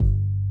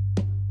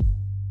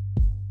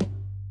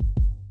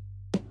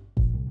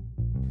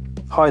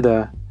Hi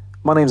there,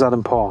 my name's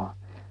Adam Parr.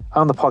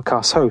 I'm the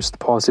podcast host of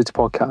the Parrsitivity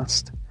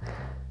podcast.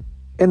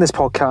 In this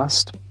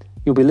podcast,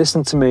 you'll be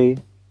listening to me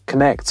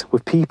connect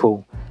with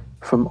people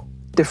from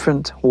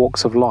different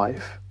walks of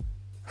life,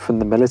 from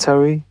the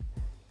military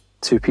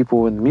to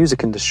people in the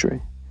music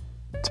industry,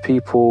 to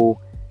people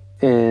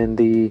in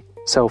the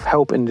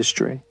self-help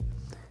industry,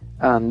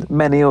 and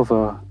many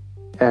other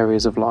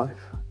areas of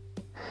life.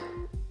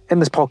 In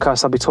this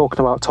podcast, I'll be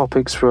talking about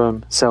topics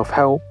from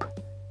self-help,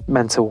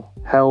 mental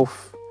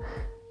health,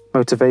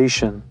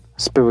 motivation,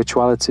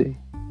 spirituality,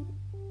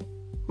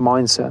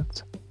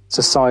 mindset,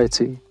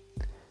 society,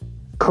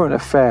 current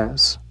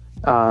affairs,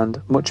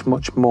 and much,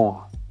 much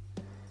more.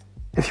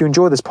 If you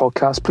enjoy this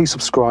podcast, please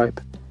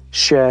subscribe,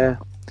 share,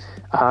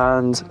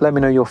 and let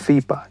me know your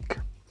feedback.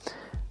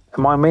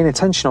 And my main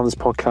intention on this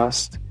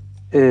podcast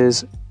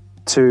is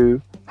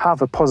to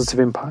have a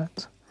positive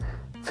impact.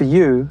 For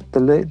you,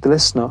 the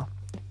listener,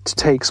 to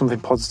take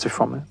something positive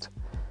from it,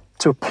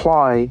 to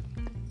apply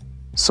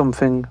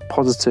something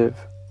positive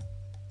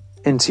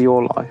into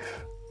your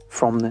life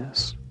from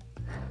this.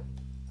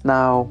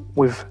 Now,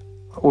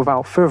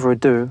 without further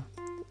ado,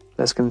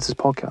 let's get into this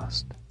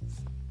podcast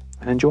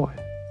and enjoy.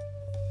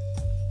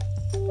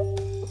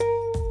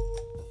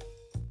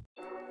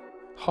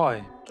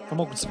 Hi, and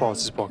welcome to the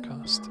Parrsitivity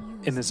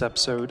podcast. In this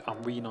episode,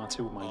 I'm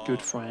reunited with my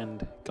good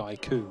friend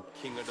Guyku.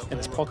 In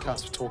this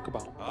podcast, we talk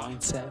about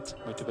mindset,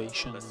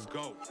 motivation,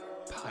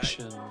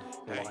 passion,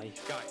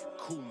 life,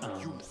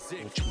 and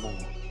much more.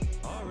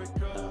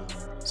 Now,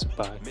 sit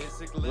back,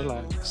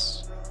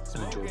 relax,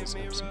 and enjoy this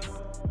episode.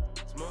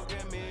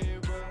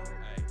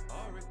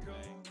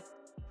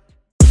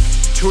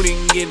 Tuning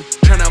in,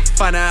 trying to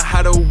find out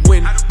how to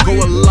win. Go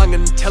along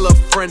and tell a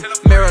friend.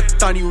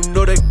 Marathon, you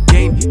know the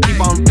game.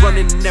 Keep on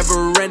running,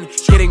 never end.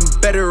 Getting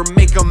better,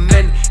 make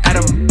amend.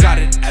 Adam got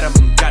it, Adam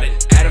got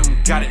it, Adam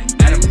got it,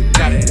 Adam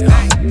got it.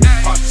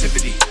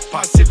 Parrsitivity,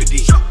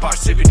 Parrsitivity,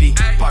 Parrsitivity,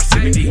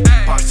 Parrsitivity,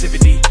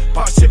 Parrsitivity,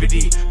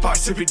 Parrsitivity,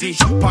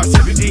 Parrsitivity,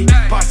 Parrsitivity,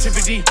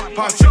 Parrsitivity,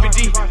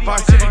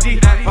 Parrsitivity,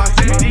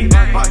 Parrsitivity,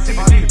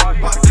 Parrsitivity,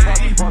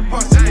 Parrsitivity,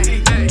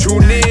 Parrsitivity.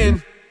 Tune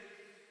in.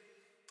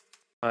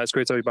 It's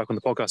great to have you back on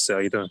the podcast. How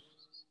are you doing?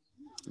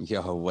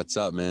 Yo, what's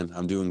up, man?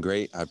 I'm doing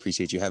great. I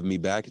appreciate you having me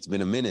back. It's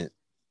been a minute.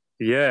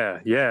 Yeah.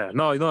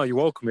 No, you're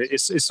welcome.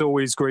 It's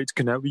always great to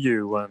connect with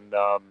you, and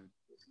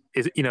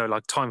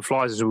like time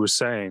flies, as we were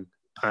saying.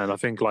 And I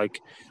think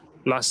like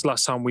last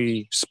time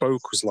we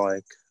spoke was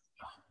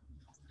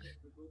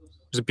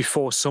it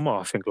before summer?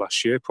 I think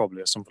last year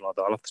probably, or something like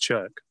that. I'll have to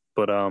check.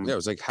 But yeah, it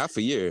was like half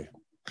a year,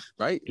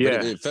 right?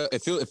 Yeah, but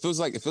it feels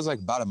like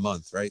about a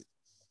month, right?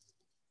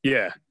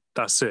 Yeah,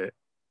 that's it.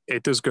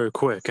 It does go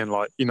quick, and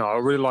I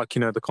really like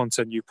the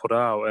content you put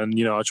out, and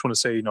I just want to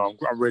say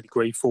I'm really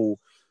grateful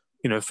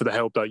for the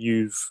help that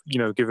you've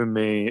given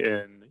me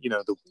in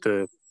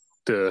the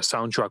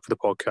soundtrack for the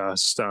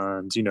podcast,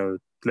 and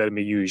letting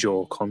me use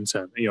your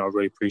content. I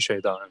really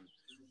appreciate that, and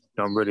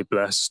I'm really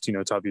blessed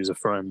to have you as a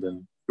friend,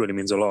 and it really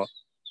means a lot.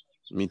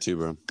 Me too,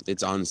 bro.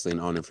 It's honestly an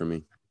honor for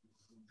me.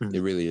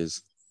 It really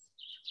is.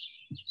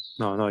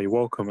 No, you're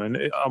welcome, and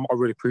I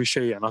really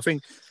appreciate it. And I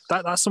think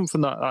that's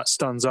something that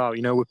stands out,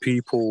 with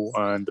people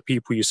and the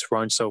people you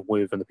surround yourself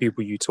with and the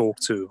people you talk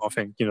to. I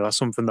think that's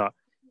something that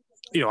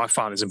I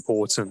find is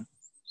important.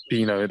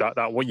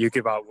 That what you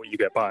give out, what you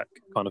get back,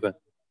 kind of thing.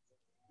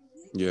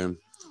 Yeah,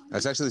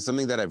 that's actually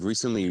something that I've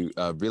recently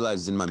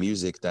realized in my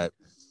music that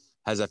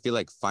has, I feel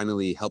like,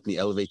 finally helped me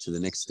elevate to the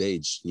next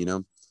stage.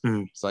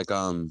 It's like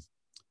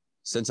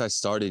since I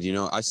started,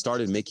 I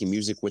started making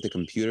music with a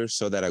computer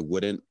so that I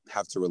wouldn't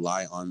have to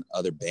rely on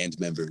other band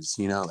members.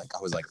 Like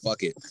I was like,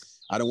 fuck it.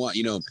 I don't want,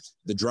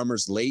 the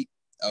drummer's late.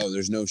 Oh,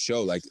 there's no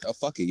show. Like, oh,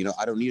 fuck it.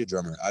 I don't need a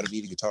drummer. I don't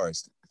need a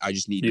guitarist. I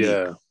just need me.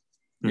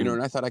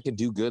 And I thought I could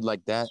do good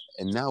like that.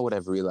 And now what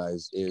I've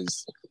realized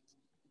is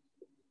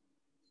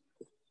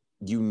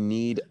you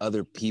need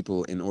other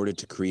people in order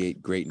to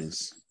create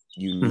greatness.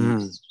 You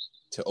need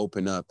to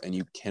open up, and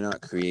you cannot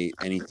create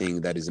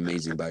anything that is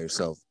amazing by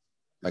yourself.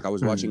 Like I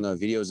was watching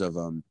videos of,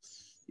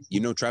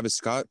 Travis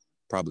Scott,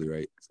 probably,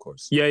 right? Of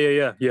course.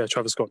 Yeah.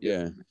 Travis Scott.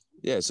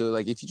 Yeah. So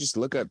like, if you just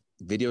look at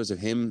videos of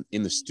him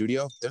in the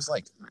studio, there's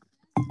like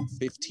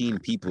 15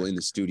 people in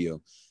the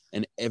studio,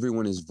 and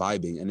everyone is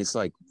vibing. And it's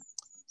like,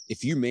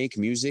 if you make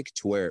music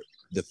to where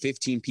the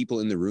 15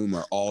 people in the room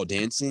are all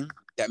dancing,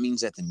 that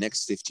means that the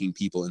next 15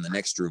 people in the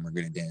next room are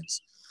going to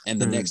dance,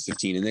 and the next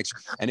 15 and next.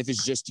 And if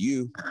it's just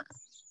you,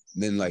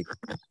 then like,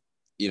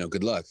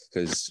 good luck,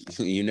 because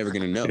you're never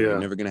going to know. You're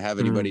never going to have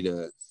anybody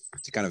to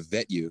kind of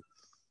vet you.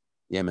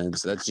 Yeah, man.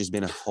 So that's just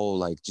been a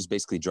whole, just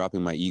basically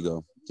dropping my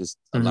ego, just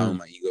allowing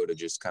my ego to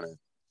just kind of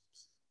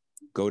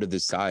go to the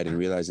side and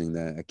realizing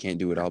that I can't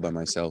do it all by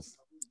myself.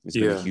 It's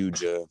been a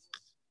huge,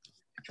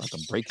 like a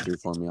breakthrough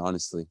for me,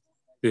 honestly.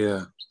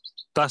 Yeah,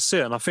 that's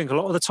it. And I think a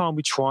lot of the time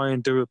we try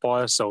and do it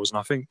by ourselves. And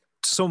I think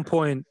to some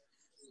point,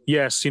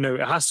 yes, it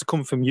has to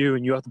come from you,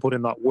 and you have to put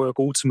in that work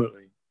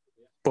ultimately.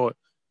 But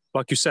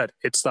like you said,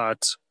 it's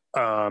that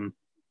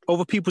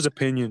other people's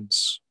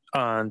opinions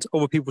and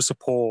other people's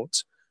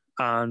support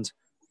and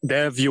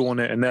their view on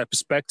it and their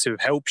perspective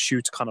helps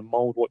you to kind of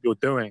mold what you're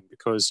doing,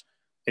 because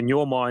in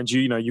your mind,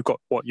 you've got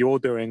what you're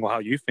doing or how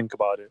you think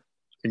about it,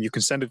 and you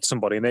can send it to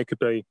somebody and they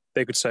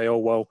could say, oh,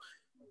 well,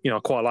 I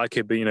quite like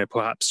it, but,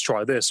 perhaps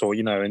try this, or,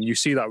 and you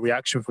see that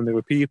reaction from the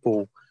other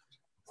people.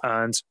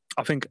 And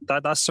I think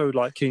that's so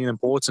like key and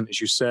important,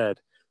 as you said.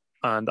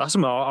 And that's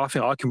something I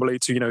think I can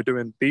relate to,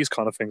 doing these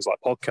kind of things like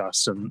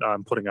podcasts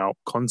and putting out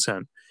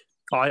content.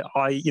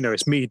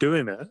 It's me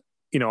doing it.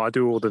 I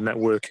do all the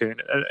networking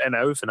and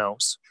everything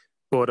else.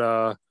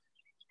 But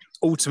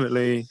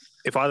ultimately,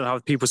 if I don't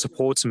have people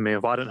supporting me,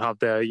 if I don't have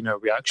their,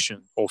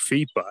 reaction or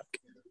feedback,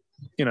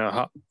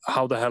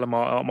 how the hell am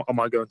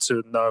I going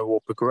to know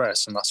or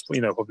progress? And that's,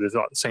 probably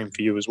like the same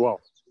for you as well.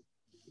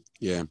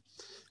 Yeah.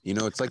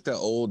 It's like the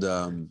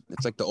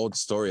old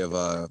story of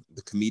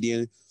the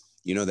comedian,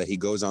 that he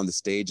goes on the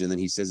stage and then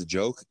he says a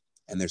joke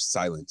and there's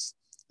silence.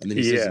 And then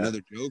he says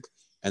another joke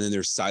and then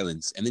there's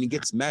silence. And then he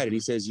gets mad and he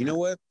says, you know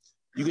what?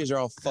 You guys are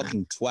all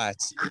fucking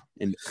twats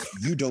and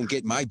you don't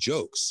get my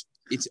jokes.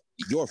 It's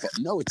your fault.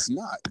 No, it's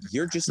not.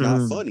 You're just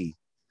not funny.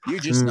 You're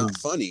just not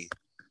funny.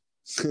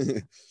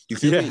 You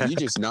feel me? You're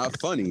just not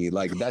funny.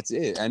 Like, that's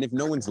it. And if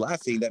no one's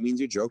laughing, that means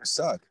your jokes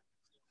suck.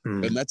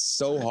 And that's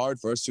so hard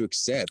for us to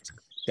accept,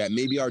 that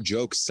maybe our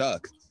jokes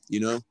suck,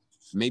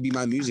 maybe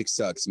my music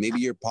sucks, maybe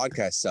your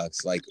podcast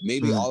sucks, like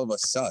maybe all of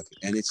us suck.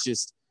 And it's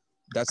just,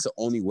 that's the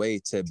only way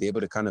to be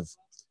able to kind of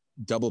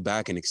double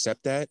back and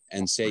accept that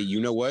and say, you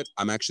know what,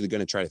 I'm actually going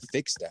to try to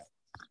fix that.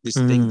 This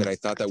thing that I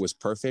thought that was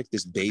perfect,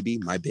 this baby,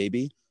 my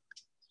baby,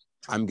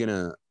 I'm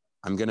gonna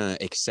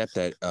accept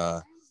that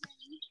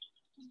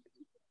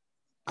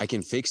I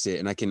can fix it,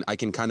 and I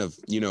can kind of,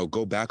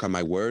 go back on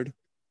my word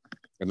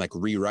and like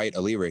rewrite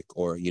a lyric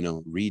or,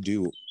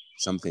 redo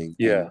something.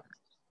 Yeah. And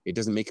it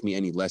doesn't make me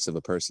any less of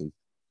a person,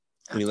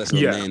 any less of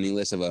a man, any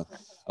less of an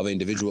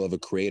individual, of a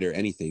creator,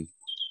 anything.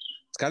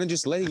 It's kind of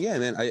just letting,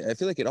 man, I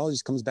feel like it all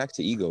just comes back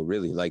to ego,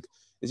 really. Like,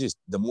 it's just,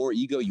 the more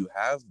ego you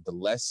have, the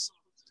less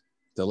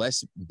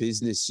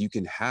business you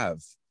can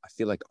have. I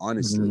feel like,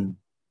 honestly,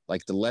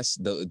 like the less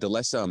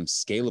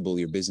scalable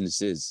your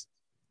business is,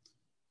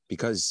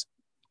 because,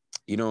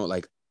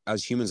 like,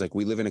 as humans, like,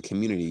 we live in a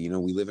community,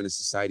 we live in a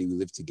society, we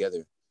live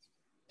together.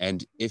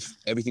 And if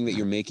everything that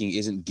you're making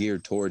isn't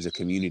geared towards a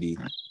community,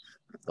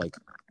 like,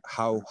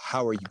 how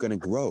are you going to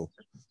grow?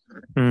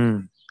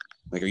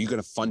 Like, are you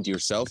going to fund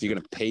yourself? You're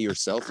going to pay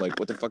yourself? Like,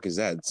 what the fuck is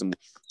that? Some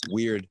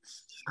weird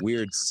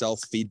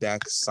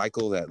self-feedback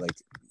cycle that, like,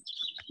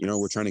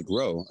 we're trying to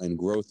grow, and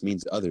growth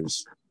means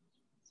others.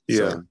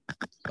 So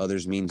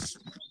others means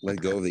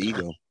let go of the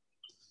ego.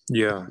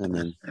 Yeah. And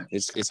then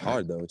it's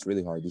hard, though. It's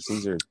really hard. These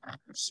things are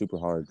super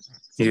hard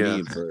for me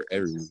and for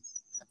everyone.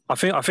 I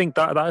think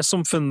that is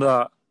something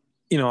that,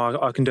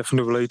 I can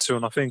definitely relate to.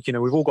 And I think,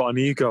 we've all got an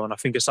ego, and I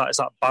think it's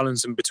that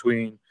balance in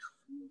between,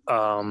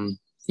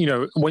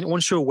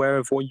 once you're aware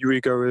of what your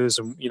ego is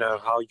and,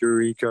 how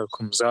your ego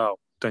comes out,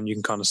 then you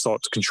can kind of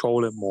start to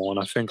control it more. And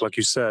I think, like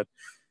you said,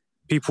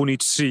 people need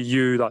to see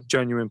you, that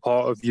genuine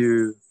part of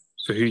you,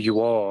 for who you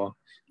are.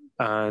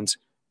 And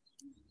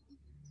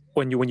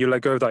when you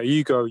let go of that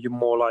ego, you're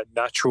more like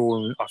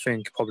natural, I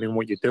think, probably in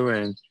what you're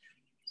doing.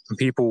 And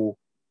people,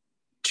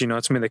 do you know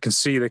what I mean? They can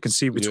see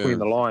between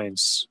the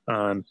lines.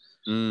 And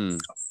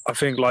I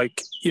think,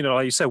 like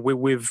you said,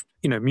 with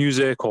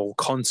music or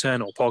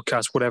content or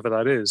podcast, whatever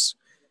that is,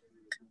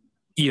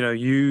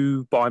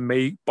 you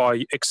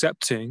by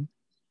accepting,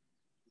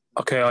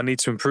 okay, I need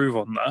to improve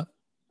on that,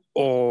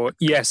 or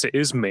yes, it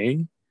is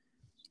me,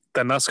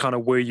 then that's kind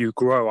of where you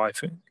grow, I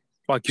think.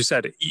 Like you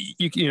said,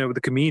 with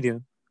the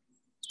comedian,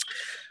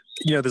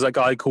 there's a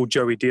guy called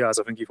Joey Diaz.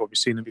 I think you've probably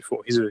seen him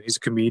before. He's a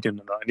comedian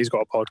and he's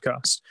got a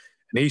podcast.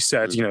 And he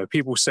said,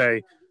 people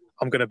say,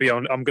 I'm going to be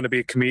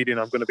a comedian,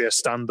 I'm going to be a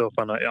stand-up,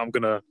 and I'm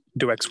going to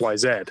do X, Y,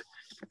 Z.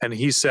 And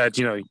he said,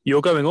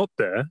 you're going up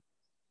there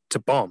to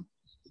bomb.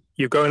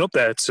 You're going up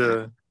there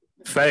to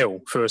fail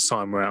first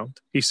time around.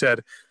 He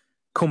said,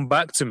 come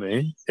back to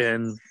me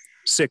in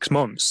 6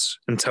 months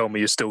and tell me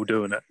you're still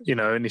doing it.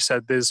 And he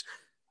said, there's,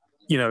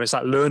 it's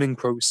that learning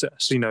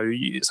process,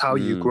 it's how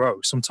you grow.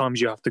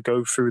 Sometimes you have to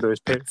go through those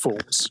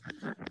pitfalls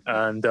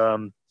and,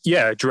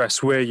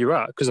 address where you're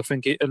at. Because I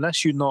think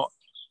unless you're not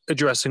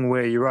addressing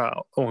where you're at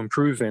or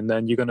improving,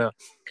 then you're going to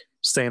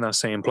stay in that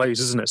same place,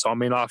 isn't it? So, I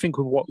mean, I think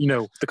with what,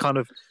 the kind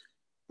of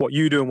what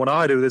you do and what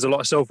I do, there's a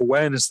lot of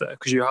self-awareness there,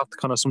 because you have to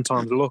kind of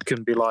sometimes look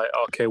and be like,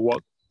 okay,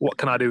 what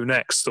can I do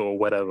next or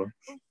whatever?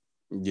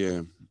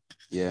 Yeah.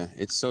 Yeah.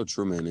 It's so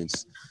true, man.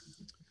 It's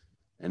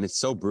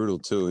so brutal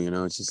too.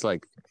 It's just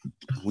like,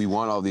 we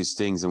want all these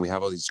things and we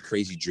have all these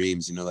crazy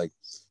dreams, like,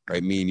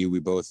 right, me and you, we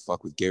both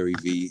fuck with Gary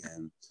Vee,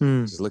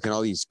 and just looking at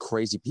all these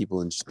crazy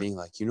people and just being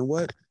like, you know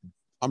what,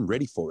 I'm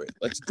ready for it,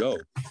 let's go.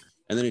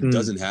 And then it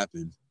doesn't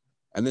happen,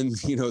 and then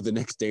the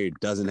next day it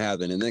doesn't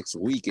happen, and the next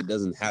week it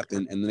doesn't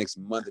happen, and the next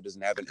month it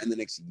doesn't happen, and the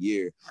next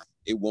year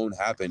it won't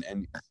happen,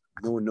 and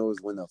no one knows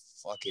when the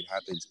fuck it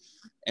happens.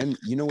 And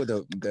what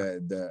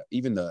the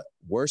even the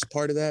worst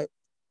part of that,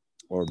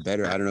 or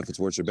better. I don't know if it's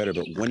worse or better,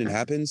 but when it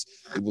happens,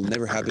 it will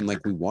never happen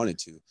like we want it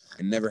to,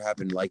 and never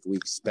happen like we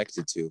expect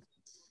it to.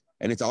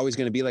 And it's always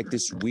going to be like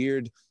this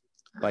weird,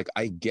 like,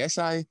 I guess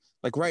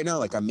like right now,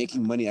 like I'm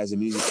making money as a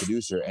music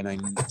producer, and I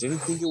didn't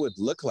think it would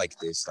look like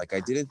this. Like I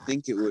didn't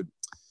think it would,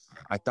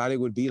 I thought it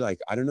would be like,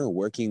 I don't know,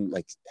 working,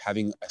 like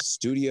having a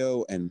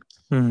studio, and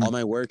all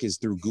my work is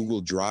through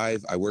Google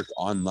Drive. I work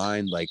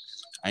online. Like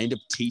I end up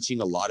teaching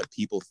a lot of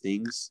people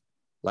things.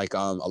 Like a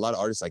lot of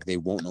artists, like they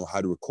won't know how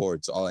to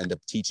record. So I'll end up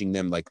teaching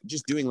them, like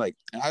just doing like,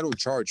 and I don't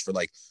charge for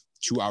like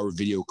 2-hour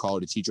video call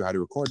to teach you how to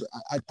record. But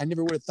I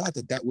never would have thought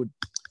that would,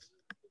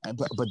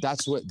 but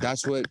that's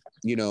what,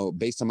 you know,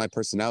 based on my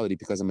personality,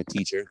 because I'm a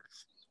teacher,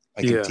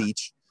 I can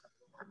teach,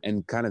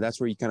 and kind of,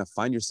 that's where you kind of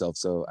find yourself.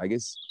 So I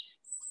guess,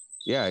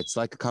 yeah, it's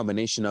like a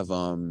combination of,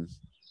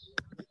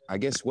 I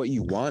guess what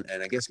you want,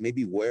 and I guess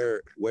maybe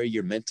where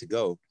you're meant to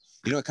go.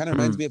 You know, it kind of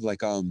reminds me of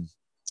like, you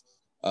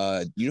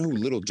know who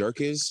Little Durk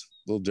is?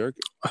 Little Durk?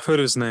 I've heard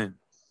his name.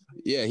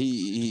 Yeah,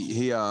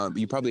 he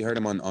you probably heard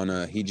him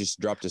on he just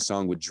dropped a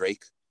song with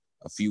Drake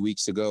a few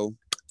weeks ago.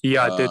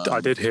 Yeah, I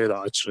did hear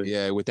that actually.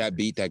 Yeah, with that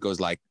beat that goes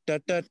like da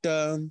da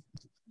da.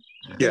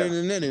 Yeah.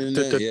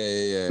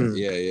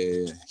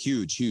 Yeah.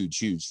 Huge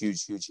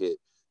hit.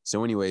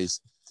 So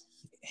anyways,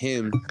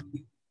 him,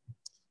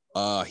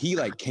 he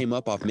like came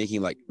up off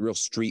making like real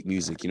street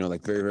music, you know,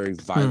 like very, very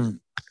violent.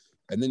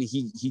 And then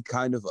he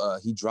kind of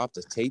he dropped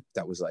a tape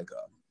that was like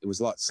it was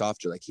a lot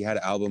softer. Like he had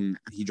an album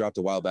he dropped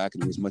a while back,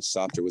 and it was much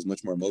softer, it was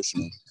much more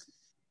emotional.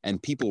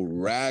 And people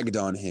ragged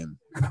on him.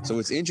 So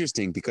it's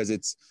interesting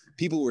because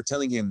people were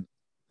telling him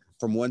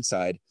from one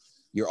side,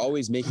 you're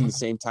always making the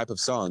same type of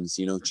songs,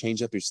 you know,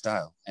 change up your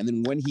style. And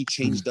then when he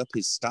changed up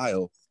his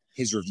style,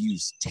 his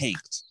reviews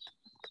tanked.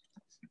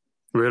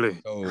 Really?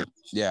 So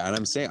yeah, and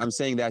I'm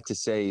saying that to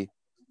say,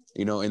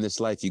 you know, in this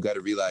life, you got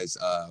to realize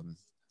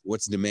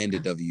what's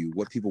demanded of you,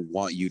 what people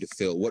want you to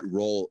fill, what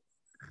role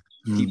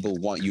people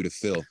want you to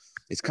fill.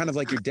 It's kind of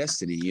like your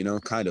destiny, you know,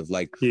 kind of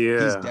like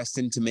he's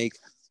destined to make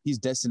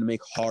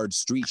hard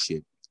street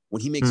shit.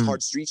 When he makes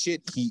hard street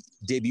shit, he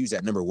debuts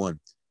at #1.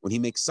 When he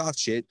makes soft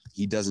shit,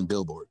 he doesn't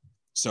Billboard.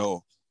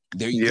 So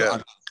there you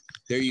go.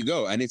 There you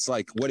go. And it's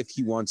like, what if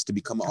he wants to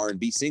become an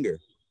R&B singer?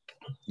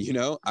 You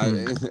know,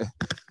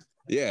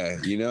 yeah,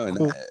 you know, and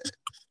well,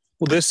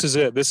 this is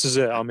it.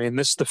 I mean,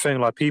 this is the thing.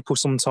 Like people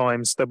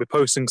sometimes they'll be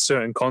posting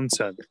certain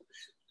content.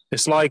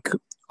 It's like,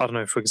 I don't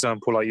know, for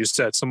example, like you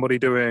said, somebody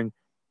doing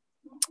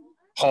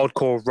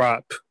hardcore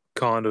rap,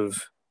 kind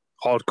of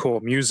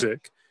hardcore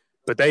music,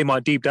 but they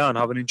might deep down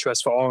have an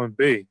interest for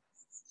R&B,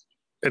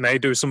 and they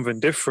do something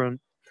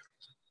different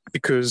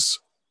because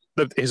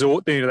their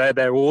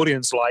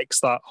audience likes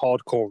that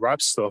hardcore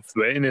rap stuff.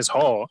 But in his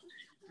heart,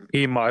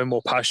 he might have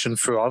more passion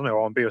for, I don't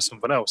know, R&B or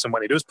something else. And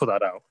when he does put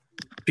that out,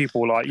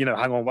 people like, you know,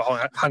 hang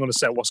on a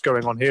sec, what's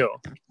going on here?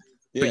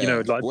 Yeah. But you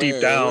know, like deep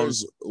down,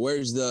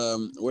 where's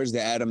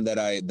the Adam that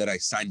I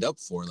signed up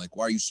for? Like,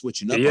 why are you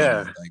switching up? Yeah,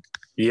 on me?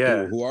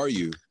 Like, who are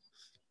you?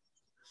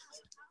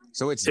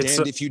 So it's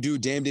damned if you do,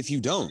 damned if you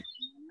don't.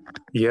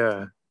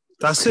 Yeah,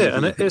 that's it.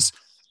 And it's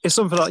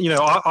something that, you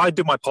know, I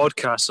do my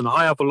podcast, and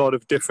I have a lot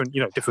of different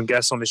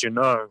guests on, as you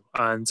know,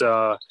 and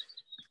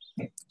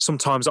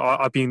sometimes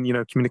I've been, you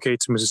know,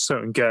 communicating with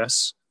certain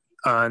guests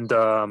and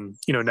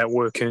you know,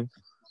 networking,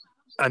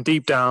 and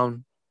deep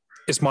down,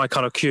 it's my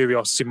kind of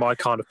curiosity, my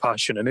kind of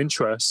passion and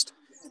interest.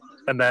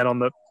 And then on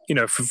the, you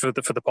know, for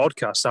the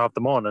podcast, I have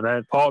them on, and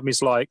then part of me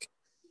is like,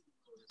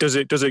 does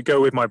it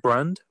go with my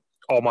brand?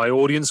 Are my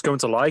audience going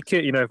to like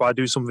it? You know, if I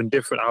do something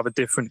different, I have a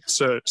different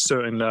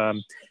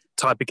certain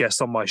type of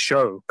guest on my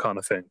show, kind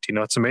of thing. Do you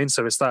know what I mean?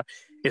 So it's that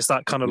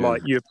kind of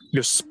like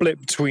you're split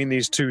between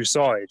these two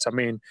sides. I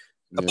mean,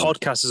 a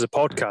podcast is a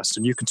podcast,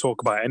 and you can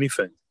talk about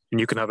anything, and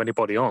you can have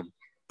anybody on.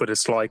 But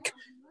it's like,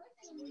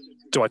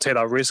 do I take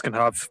that risk and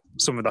have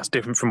something that's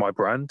different from my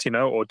brand, you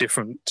know, or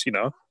different, you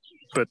know?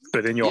 But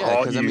in your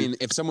heart, because I mean,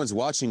 if someone's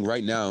watching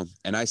right now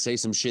and I say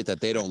some shit that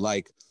they don't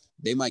like,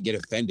 they might get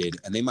offended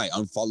and they might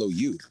unfollow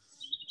you.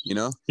 You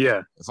know?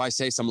 Yeah. If I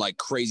say some like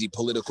crazy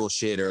political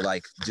shit, or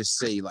like just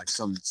say like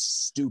some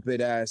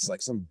stupid ass,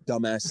 like some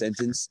dumbass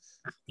sentence.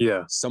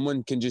 Yeah.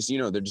 Someone can just, you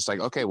know, they're just like,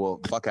 okay, well,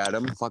 fuck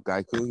Adam, fuck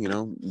Guyku, you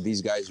know,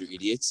 these guys are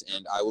idiots,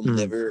 and I will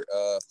never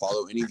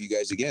follow any of you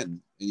guys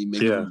again. And you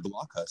maybe even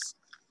block us,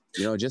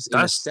 you know, just in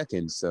a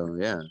second. So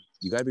yeah,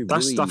 you gotta be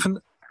really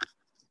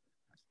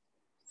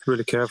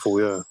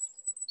careful. Yeah.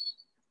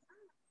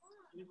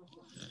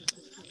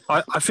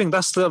 I think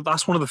that's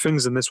one of the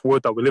things in this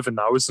world that we live in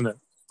now, isn't it?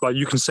 Like,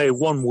 you can say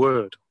one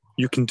word,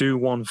 you can do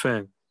one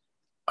thing,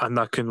 and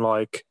that can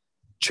like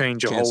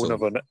change a whole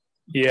nother.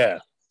 Yeah.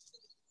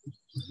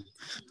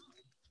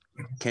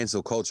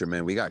 Cancel culture,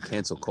 man. We got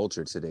cancel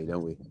culture today,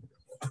 don't we?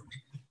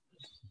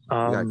 We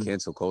got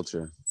cancel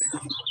culture.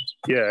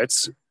 Yeah,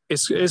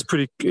 it's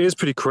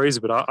pretty crazy,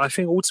 but I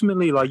think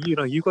ultimately, like, you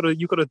know, you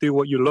gotta do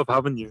what you love,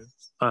 haven't you?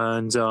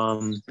 And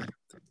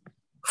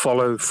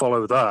follow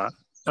that.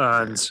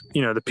 And,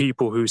 you know, the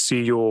people who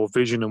see your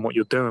vision and what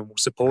you're doing will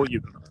support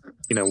you.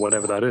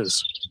 whatever that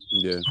is.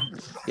 Yeah.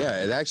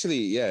 It actually,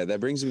 yeah, that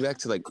brings me back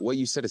to like what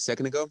you said a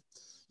second ago.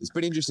 It's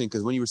pretty interesting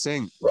because when you were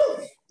saying,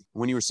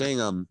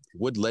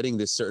 would letting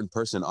this certain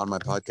person on my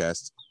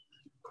podcast,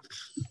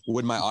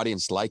 would my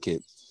audience like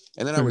it?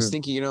 And then I was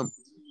thinking,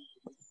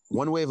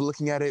 one way of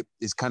looking at it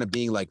is kind of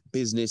being like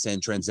business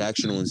and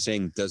transactional and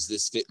saying, does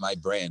this fit my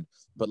brand?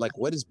 But like,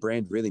 what does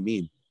brand really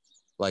mean?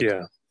 Like,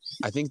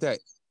 I think that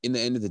in the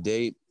end of the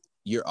day,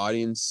 your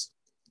audience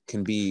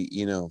can be,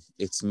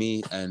 it's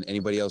me and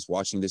anybody else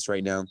watching this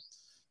right now.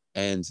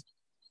 And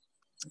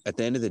at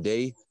the end of the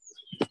day,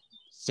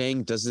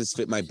 saying, does this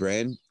fit my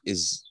brand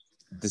is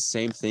the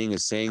same thing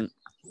as saying,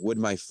 would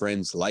my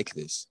friends like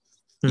this?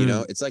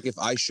 It's like if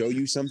I show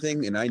you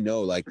something and I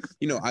know, like,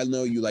 I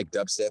know you like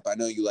dubstep. I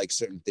know you like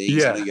certain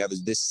things. I know you have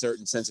this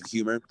certain sense of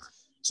humor.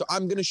 So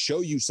I'm going to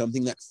show you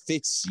something that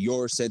fits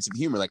your sense of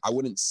humor. Like I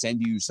wouldn't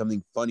send you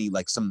something funny,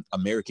 like some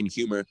American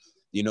humor,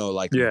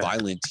 like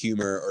violent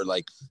humor or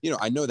like,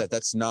 I know that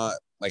that's not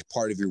like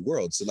part of your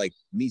world. So like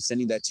me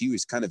sending that to you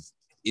is kind of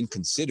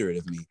inconsiderate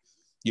of me,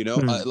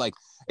 like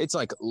it's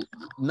like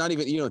not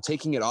even,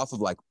 taking it off of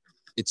like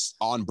it's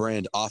on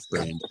brand, off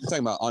brand. I'm talking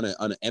about on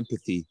an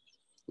empathy,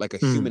 like a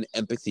human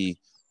empathy.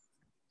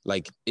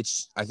 Like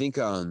it's, I think,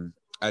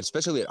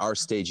 especially at our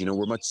stage,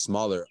 we're much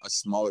smaller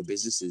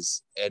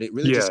businesses, and it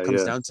really just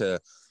comes down to,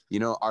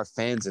 our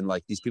fans and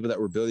like these people that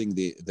we're building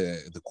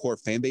the core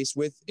fan base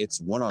with. It's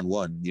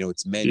one-on-one,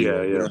 it's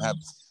manual.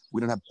 We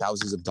don't have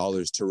thousands of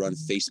dollars to run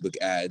Facebook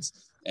ads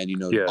and,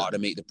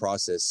 automate the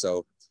process.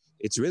 So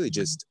it's really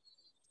just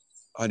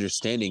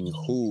understanding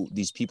who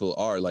these people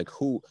are, like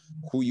who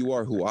you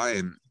are, who I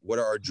am, what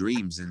are our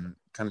dreams, and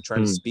kind of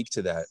trying to speak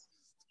to that.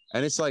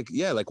 And it's like,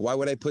 like, why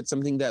would I put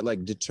something that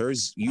like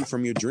deters you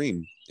from your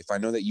dream if I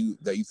know that you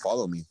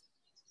follow me?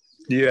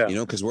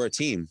 Because we're a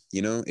team.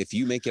 If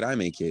you make it, I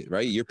make it,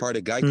 right? You're part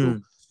of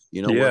Guyku.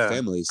 We're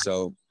family.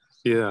 So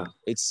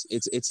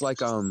it's like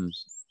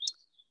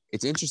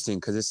it's interesting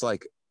because it's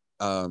like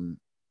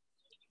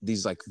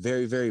these like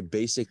very, very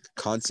basic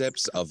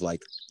concepts of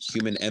like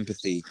human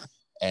empathy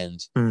and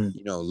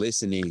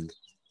listening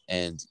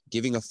and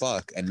giving a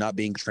fuck and not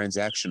being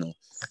transactional.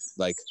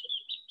 Like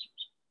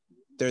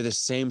they're the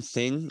same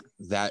thing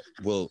that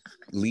will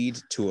lead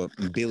to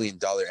 $1 billion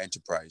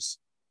enterprise.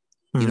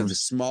 The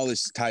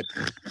smallest type.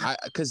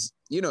 Because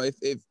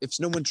if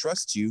no one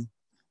trusts you,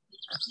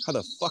 how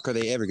the fuck are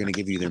they ever going to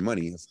give you their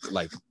money?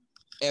 Like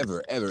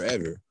ever,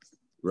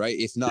 right?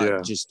 If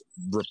not, just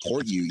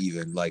report you.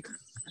 Even like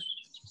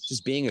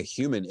just being a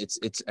human. It's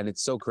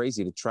so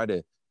crazy to try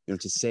to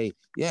to say,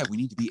 we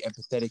need to be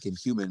empathetic and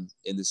human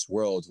in this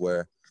world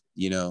where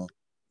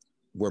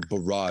we're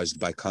barraged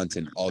by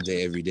content all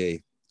day, every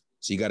day.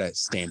 So you got to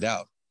stand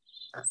out,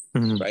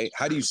 right?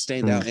 How do you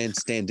stand out and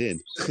stand in?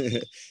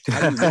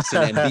 How do you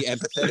listen and be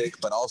empathetic,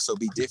 but also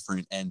be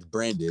different and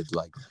branded?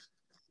 Like,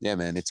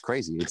 man, it's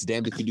crazy. It's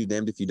damned if you do,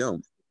 damned if you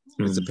don't.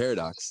 It's a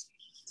paradox.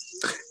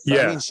 But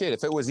I mean, shit,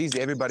 if it was easy,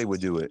 everybody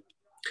would do it.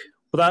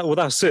 Well,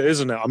 that's it,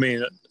 isn't it? I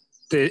mean,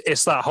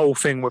 it's that whole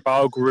thing with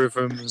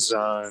algorithms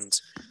and,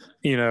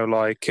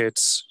 like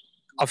it's,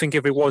 I think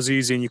if it was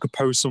easy and you could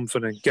post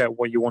something and get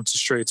what you wanted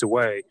straight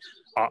away,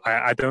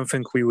 I don't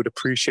think we would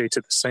appreciate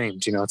it the same.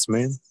 Do you know what I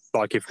mean?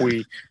 Like if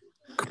we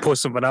could put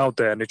something out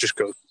there and it just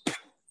goes,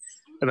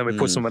 and then we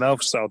put someone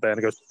else out there and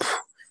it goes,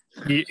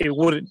 you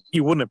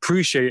wouldn't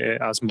appreciate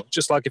it as much.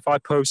 Just like if I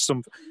post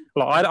some,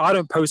 like I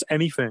don't post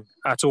anything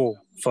at all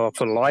for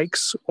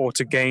likes or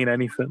to gain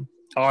anything.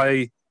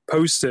 I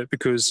post it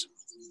because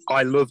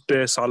I love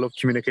this. I love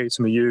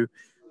communicating with you,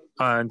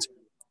 and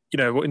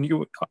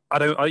I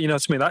don't,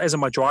 to me, that isn't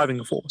my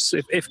driving force.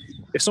 If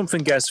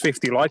something gets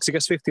 50 likes, it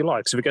gets 50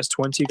 likes. If it gets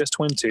 20, it gets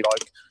 20.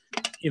 Like,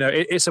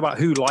 it's about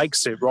who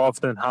likes it rather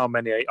than how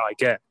many I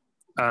get.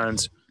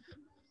 And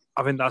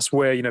I think that's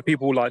where,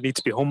 people like need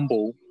to be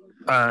humble.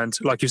 And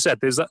like you said,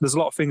 there's a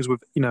lot of things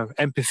with,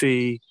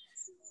 empathy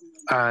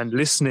and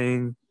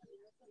listening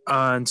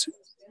and,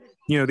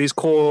 these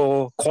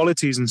core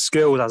qualities and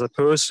skills as a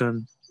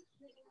person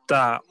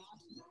that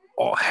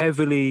are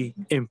heavily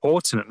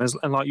important.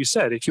 And like you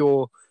said, if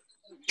you're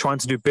trying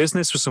to do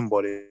business with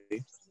somebody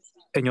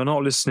and you're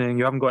not listening,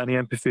 you haven't got any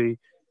empathy,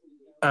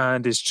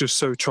 and it's just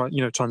so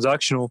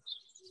transactional,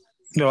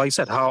 like you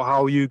said,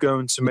 how are you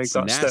going to make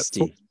that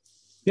nasty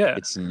step?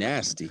 It's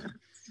nasty.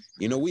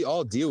 We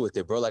all deal with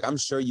it, bro. Like I'm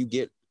sure you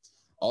get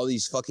all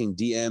these fucking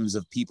DMs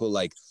of people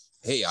like,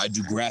 hey, I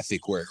do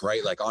graphic work,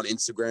 right? Like on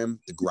Instagram,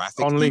 the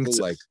graphic on people,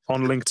 LinkedIn, like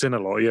on LinkedIn a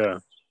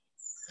lot,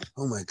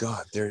 oh my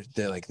God, they're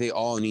like, they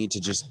all need to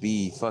just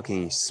be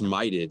fucking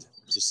smited.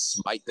 Just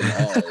smite them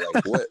all.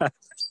 Like what?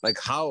 Like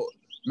how,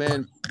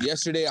 man,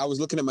 yesterday I was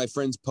looking at my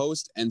friend's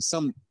post and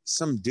some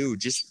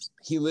dude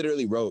he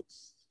literally wrote,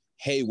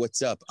 hey,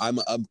 what's up? I'm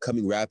an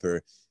upcoming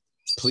rapper.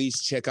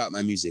 Please check out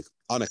my music,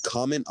 on a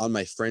comment on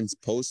my friend's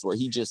post where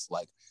he's just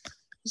like,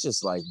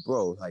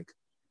 bro, like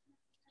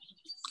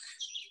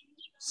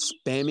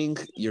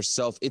spamming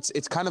yourself.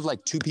 It's kind of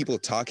like two people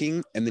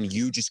talking and then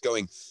you just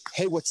going,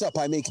 hey, what's up?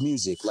 I make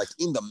music, like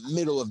in the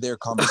middle of their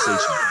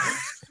conversation.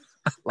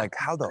 Like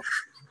how the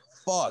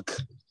fuck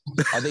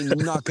Are they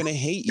not going to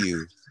hate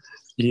you?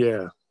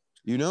 Yeah.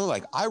 You know,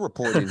 like I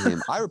reported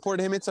him.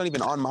 It's not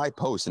even on my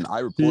post, and I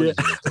reported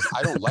him because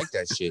I don't like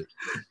that shit.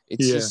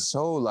 It's just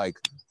so like,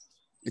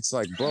 it's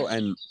like, bro,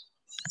 and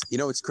you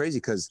know, it's crazy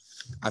because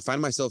I find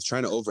myself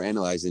trying to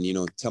overanalyze and, you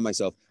know, tell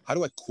myself, how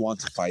do I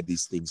quantify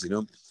these things? You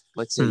know,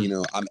 let's say, you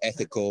know, I'm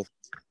ethical,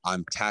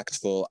 I'm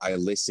tactful, I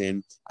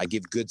listen, I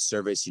give good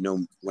service, you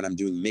know, when I'm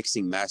doing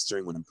mixing,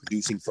 mastering, when I'm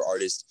producing for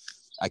artists,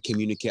 I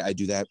communicate, I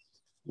do that.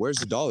 Where's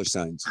the dollar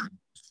signs?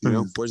 You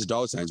know, where's the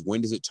dollar signs?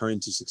 When does it turn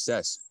into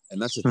success?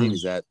 And that's the thing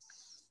is that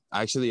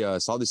I actually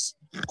saw this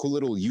cool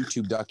little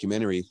YouTube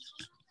documentary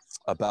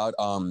about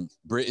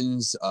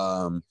Britain's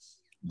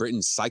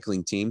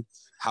cycling team.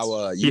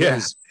 How you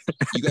guys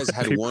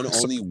had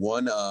only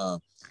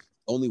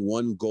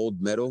one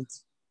gold medal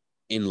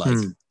in like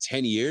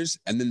 10 years,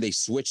 and then they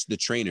switched the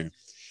trainer.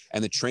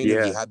 And the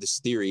trainer, he had this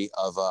theory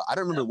of I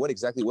don't remember what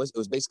exactly it was. It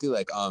was basically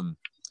like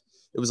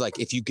it was like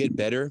if you get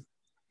better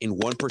in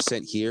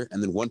 1% here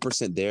and then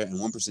 1% there and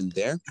 1%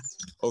 there,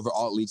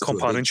 overall it leads to a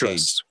big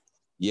interest. Change.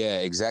 Yeah,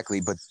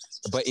 exactly.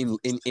 But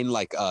in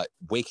like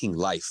waking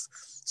life.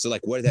 So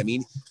like what did that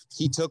mean?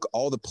 He took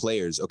all the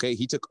players, okay?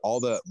 He took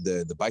all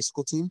the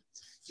bicycle team.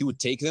 He would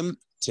take them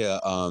to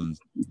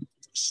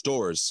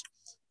stores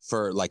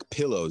for like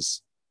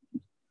pillows.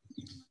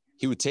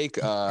 He would take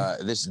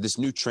this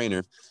new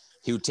trainer.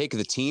 He would take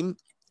the team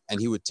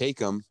and he would take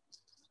them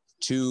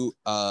to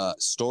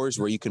stores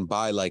where you can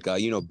buy like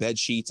bed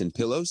sheets and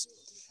pillows,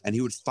 and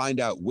he would find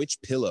out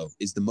which pillow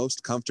is the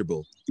most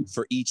comfortable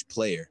for each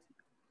player.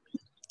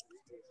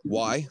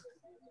 Why?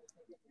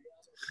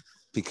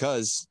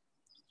 Because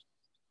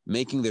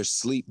making their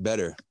sleep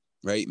better,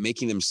 right?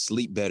 Making them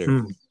sleep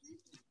better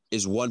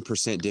is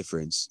 1%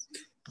 difference.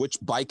 Which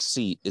bike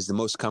seat is the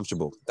most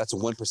comfortable? That's a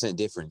 1%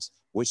 difference.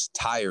 Which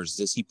tires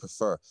does he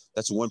prefer?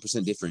 That's a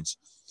 1% difference.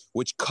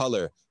 Which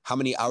color? How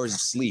many hours of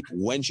sleep?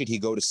 When should he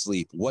go to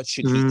sleep? What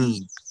should he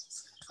eat?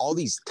 All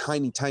these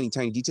tiny, tiny,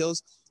 tiny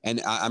details.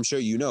 And I'm sure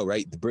you know,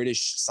 right? The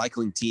British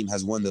cycling team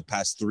has won the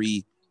past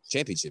 3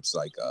 championships.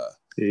 Like,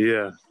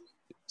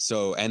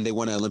 So, and they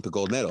won an Olympic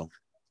gold medal.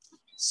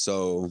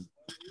 So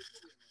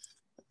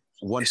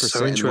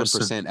 1% and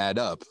 1% add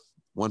up.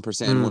 1%,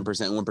 1%,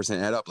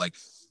 1% add up. Like,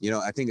 you know,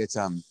 I think it's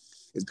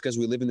because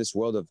we live in this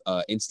world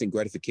of instant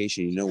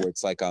gratification, you know, where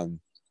it's like,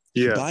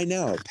 buy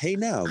now, pay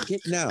now, get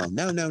now. And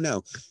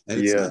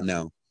it's not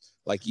now.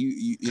 Like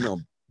you know,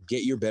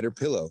 get your better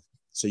pillow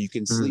so you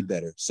can sleep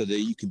better, so that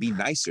you can be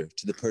nicer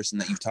to the person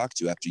that you've talked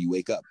to after you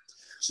wake up,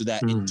 so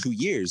that in 2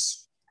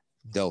 years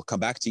they'll come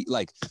back to you.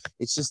 Like,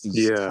 it's just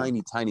these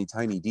tiny, tiny,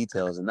 tiny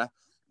details. And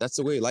that's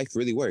the way life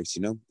really works.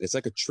 You know, it's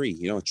like a tree,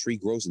 you know, a tree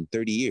grows in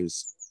 30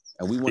 years.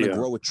 And we want to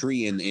grow a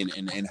tree in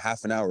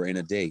half an hour, in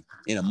a day,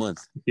 in a month.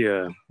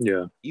 Yeah.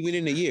 Even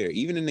in a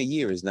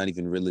year is not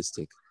even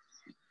realistic.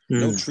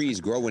 No trees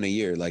grow in a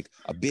year. Like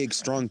a big,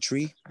 strong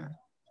tree,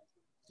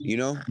 you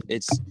know,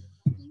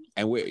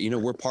 and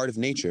we're part of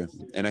nature.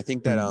 And I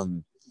think that,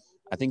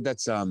 I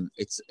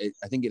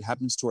think it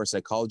happens to our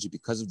psychology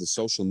because of the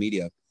social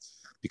media,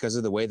 because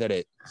of the way that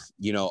it,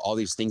 you know, all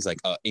these things like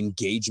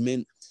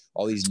engagement,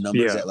 all these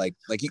numbers that like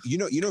you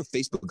know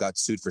Facebook got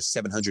sued for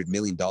 $700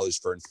 million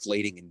for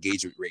inflating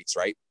engagement rates,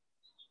 right?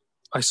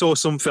 I saw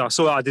something.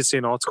 I did see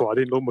an article. I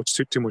didn't look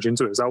too much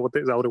into it. Is that what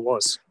it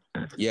was?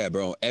 Yeah,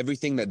 bro.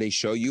 Everything that they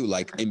show you,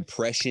 like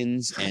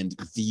impressions and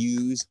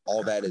views,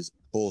 all that is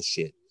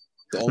bullshit.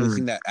 The only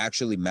thing that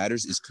actually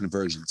matters is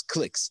conversions,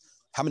 clicks.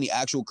 How many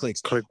actual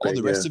clicks? All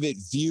the rest of it,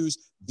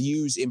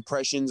 views,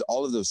 impressions,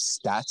 all of those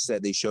stats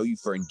that they show you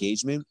for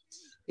engagement,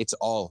 it's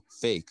all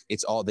fake.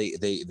 It's all they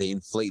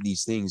inflate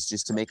these things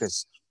just to make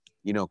us,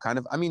 you know, kind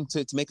of, I mean,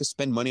 to make us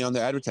spend money on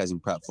their advertising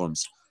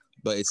platforms.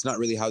 But it's not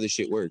really how this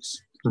shit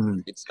works.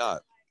 It's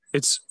not.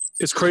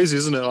 It's crazy,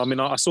 isn't it? I mean,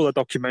 I saw that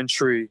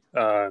documentary,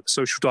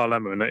 Social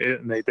Dilemma,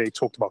 and they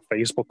talked about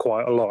Facebook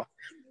quite a lot,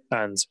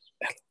 and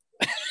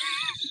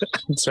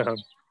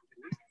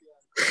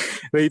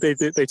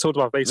they talked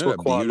about Facebook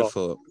quite a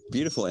lot.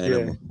 Beautiful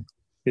animal.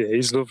 Yeah,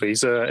 he's lovely.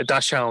 He's a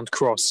dachshund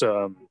cross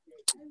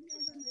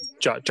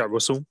Jack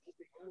Russell.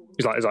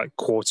 He's like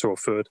quarter or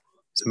third.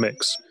 It's a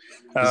mix.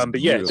 But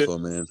beautiful,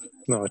 man.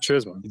 No,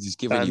 cheers, man. He's just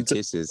giving you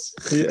kisses.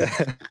 Yeah.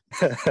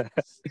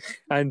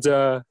 And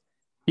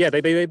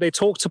they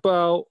talked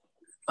about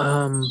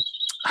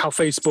how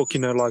Facebook, you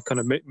know, like kind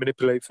of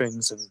manipulate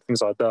things and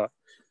things like that.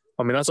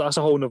 I mean, that's a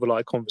whole nother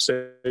like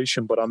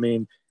conversation. But I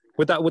mean,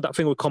 with that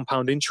thing with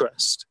compound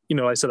interest, you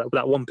know, like I said,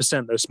 that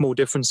 1%, those small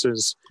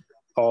differences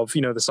of,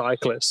 you know, the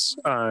cyclists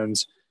and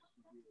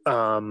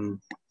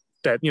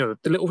that, you know,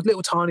 the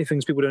little tiny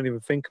things people don't even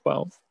think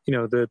about, you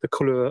know, the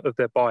color of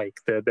their bike,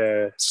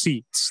 their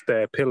seats,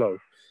 their pillow,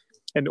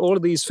 and all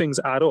of these things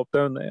add up,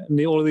 don't they? And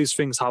all of these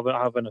things have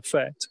an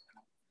effect,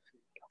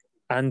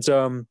 and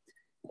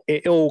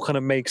it all kind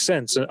of makes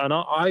sense. And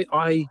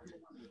I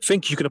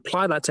think you can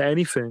apply that to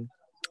anything,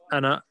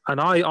 and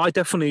I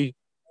definitely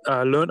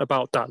learned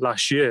about that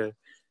last year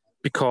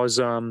because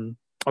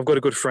I've got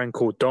a good friend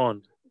called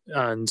Don,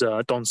 and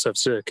Don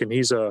Sevcik, and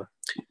he's a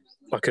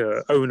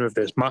owner of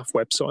this math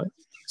website.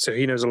 So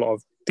he knows a lot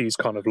of these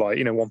kind of like,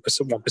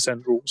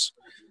 1% rules.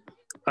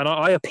 And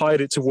I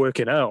applied it to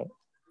working out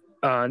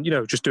and,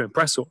 just doing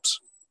press ups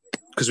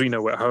because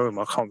we're at home.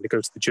 I can't really go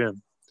to the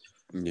gym.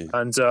 Yeah.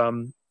 And,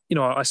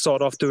 I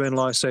started off doing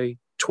like, say,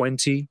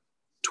 20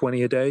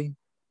 a day,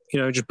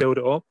 just build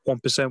it up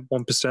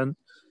 1%.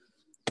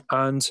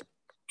 And,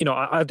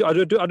 I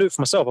do it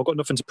for myself. I've got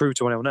nothing to prove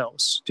to anyone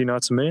else. Do you know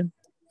what I mean?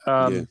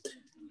 Yeah.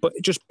 But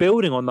just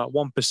building on that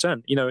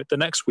 1%, the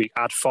next week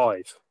add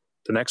 5,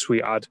 the next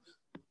week add,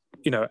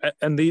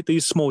 and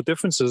these small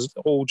differences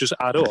all just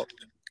add up.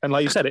 And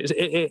like you said,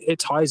 it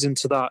ties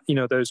into that,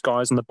 those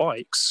guys on the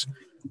bikes,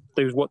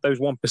 those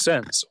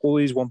 1%, all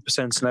these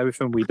 1% in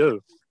everything we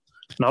do.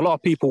 And a lot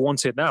of people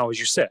want it now, as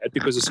you said,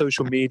 because of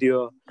social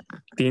media,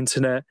 the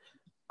internet.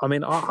 I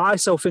mean, I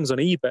sell things on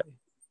eBay,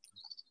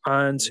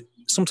 and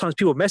sometimes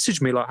people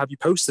message me like, "Have you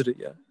posted it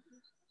yet?"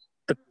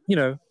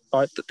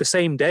 Like the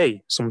same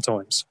day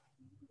sometimes,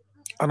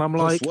 and I'm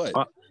Post like,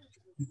 what?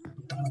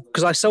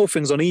 because I sell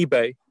things on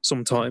eBay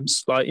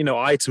sometimes, like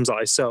items that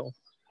I sell.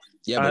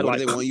 Yeah, but what like,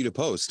 do they want you to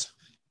post?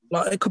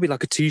 Like it could be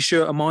like a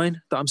T-shirt of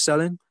mine that I'm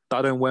selling that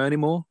I don't wear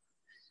anymore,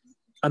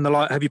 and they're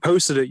like, "Have you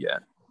posted it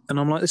yet?" And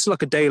I'm like, "This is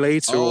like a day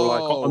later, or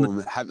like on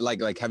the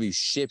have you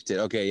shipped it?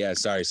 Okay, yeah,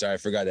 sorry, I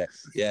forgot that.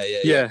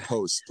 Yeah.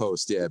 Post,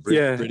 yeah,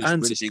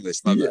 British English,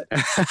 my bad.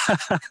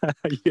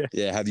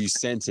 Yeah, have you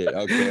sent it?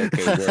 Okay,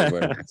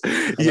 word.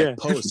 Like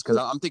post, because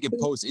I'm thinking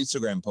post,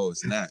 Instagram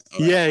post, and that.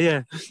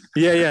 Right.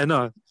 Yeah,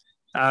 no,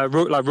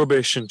 like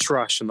rubbish and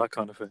trash and that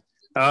kind of thing.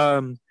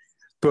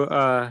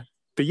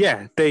 But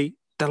yeah, they're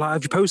like,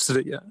 "Have you posted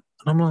it yet?" And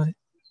I'm like,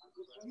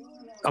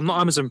 "I'm not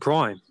Amazon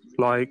Prime.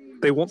 Like,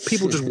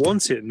 people just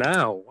want it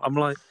now." I'm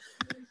like,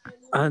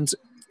 and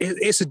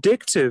it's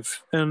addictive,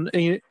 and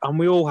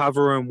we all have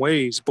our own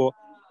ways. But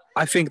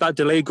I think that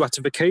delayed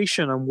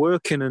gratification and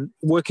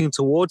working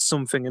towards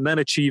something and then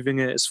achieving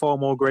it is far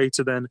more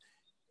greater than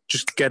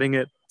just getting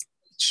it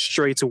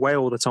straight away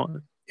all the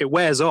time. It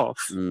wears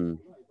off, and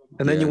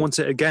then you want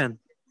it again.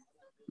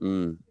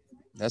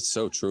 That's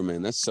so true,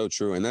 man. That's so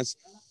true, and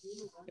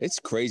it's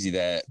crazy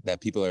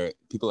that people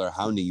are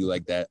hounding you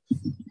like that.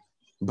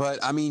 But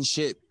I mean,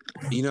 shit.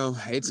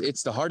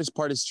 It's the hardest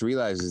part is to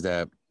realize is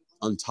that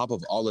on top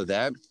of all of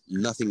that,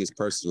 nothing is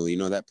personal.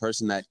 That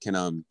person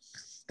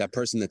that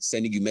person that's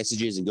sending you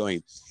messages and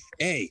going,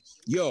 "Hey,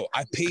 yo,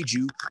 I paid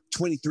you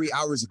 23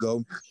 hours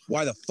ago.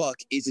 Why the fuck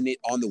isn't it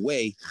on the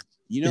way?"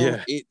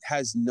 It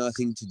has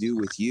nothing to do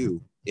with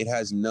you. It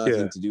has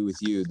nothing to do with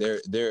you.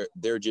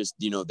 They're just,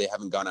 they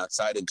haven't gone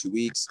outside in 2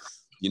 weeks.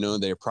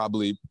 They're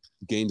probably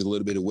gained a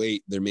little bit of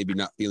weight. They're maybe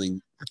not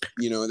feeling,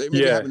 they're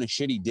maybe having a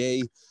shitty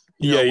day.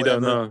 You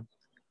don't know.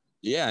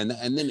 Yeah, and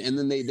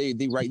then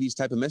they write these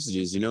type of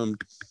messages, and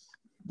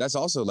that's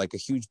also like a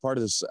huge part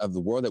of the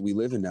world that we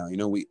live in now.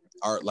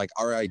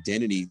 Our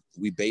identity,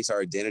 we base our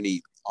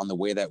identity on the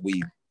way that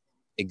we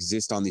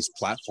exist on these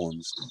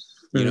platforms.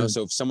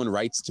 So if someone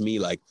writes to me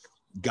like,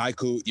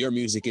 "Guyku, your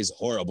music is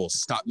horrible.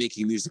 Stop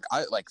making music."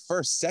 I like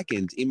first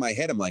second in my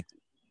head, I'm like,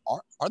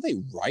 are they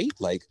right?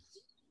 Like,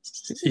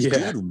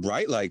 dude,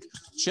 right? Like,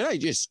 should I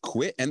just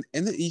quit? And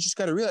then you just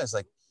got to realize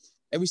like,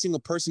 every single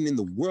person in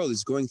the world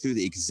is going through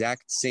the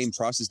exact same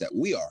process that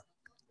we are.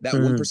 That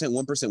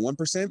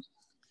 1%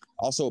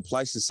 also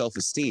applies to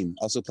self-esteem,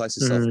 also applies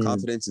to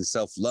self-confidence and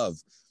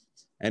self-love.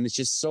 And it's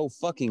just so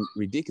fucking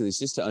ridiculous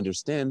just to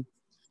understand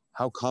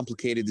how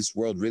complicated this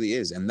world really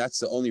is. And that's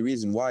the only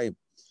reason why,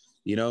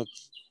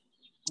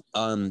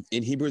 in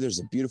Hebrew,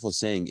 there's a beautiful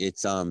saying.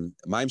 It's "Ma'im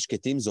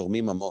shketim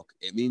zormim amok."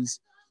 It means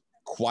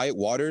quiet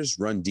waters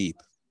run deep.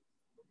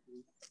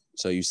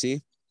 So you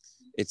see,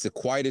 it's the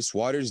quietest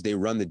waters, they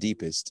run the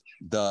deepest.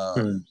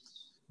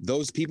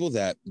 Those people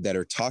that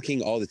are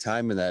talking all the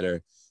time and that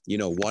are,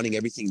 wanting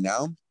everything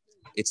now,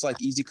 it's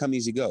like easy come,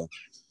 easy go.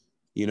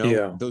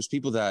 Those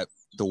people that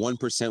the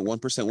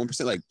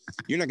 1%, like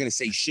you're not going to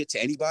say shit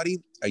to anybody.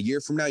 A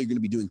year from now, you're going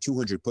to be doing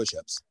 200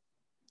 push-ups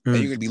and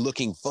you're going to be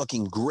looking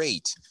fucking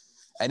great.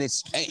 And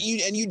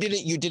you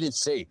didn't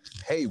say,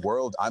 "Hey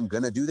world, I'm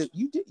going to do that."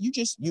 You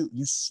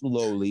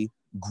slowly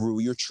grew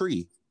your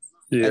tree.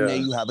 And now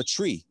you have a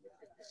tree.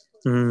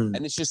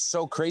 And it's just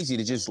so crazy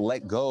to just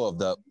let go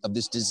of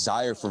this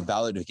desire for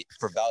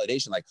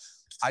validation. Like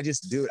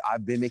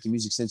I've been making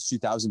music since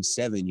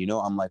 2007.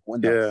 I'm like,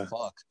 when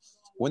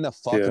the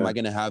fuck am I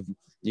gonna have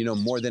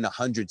more than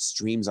 100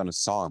 streams on a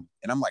song?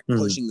 And I'm like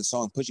pushing the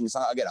song.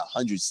 I get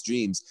 100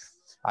 streams.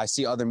 I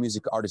see other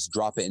music artists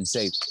drop it and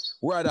say,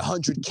 "We're at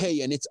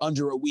 100K and it's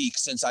under a week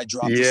since I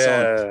dropped the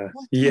song."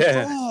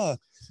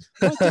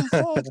 What the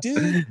fuck,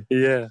 dude?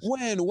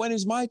 When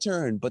is my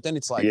turn? But then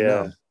it's like,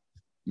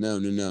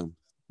 no.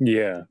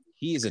 Yeah.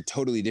 He is a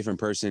totally different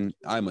person.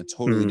 I'm a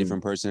totally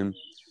different person.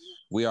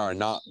 We are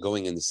not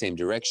going in the same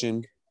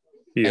direction.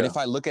 And if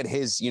I look at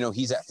his,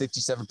 he's at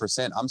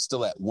 57%. I'm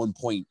still at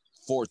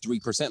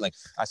 1.43%. Like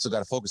I still got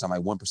to focus on my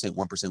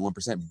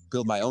 1%,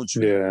 build my own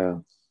tree.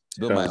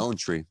 Build my own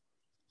tree.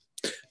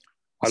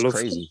 It's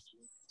crazy.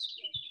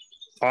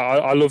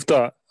 I love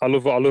that. I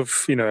love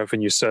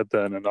everything you said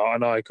then, and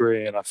I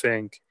agree. And I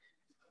think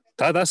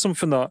that's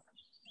something that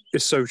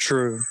It's so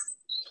true.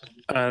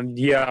 And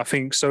yeah, I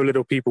think so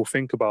little people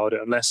think about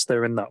it unless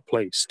they're in that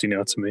place. Do you know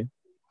what I mean?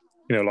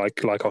 You know,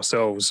 like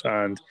ourselves.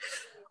 And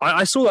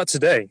I saw that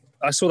today.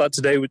 I saw that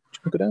today with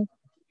go down.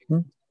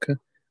 Okay.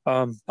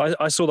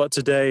 I saw that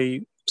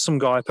today. Some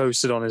guy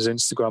posted on his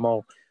Instagram,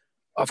 "Oh,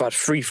 I've had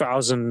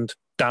 3,000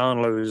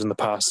 downloads in the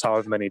past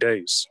however many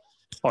days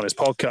on his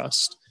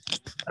podcast,"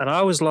 and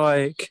I was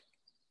like,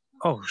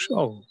 "Oh,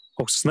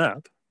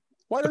 snap!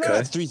 Why don't I Okay,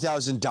 have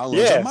 3,000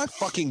 downloads yeah, on my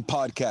fucking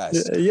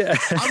podcast? yeah,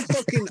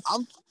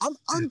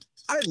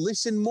 I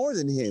listen more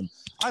than him.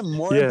 I'm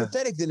more yeah,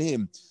 empathetic than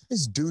him.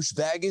 This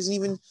douchebag doesn't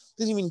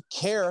even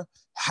care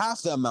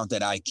half the amount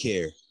that I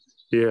care.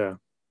 yeah."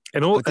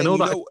 And all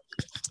that.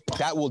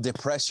 That will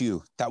depress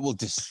you. That will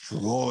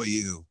destroy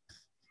you.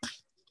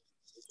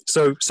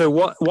 So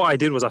what I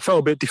did was I felt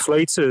a bit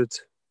deflated,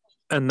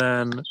 and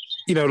then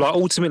like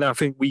ultimately I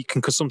think we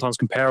can sometimes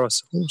compare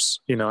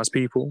ourselves, as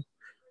people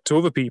to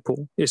other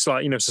people. It's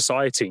like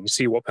society. You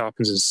see what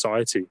happens in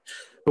society.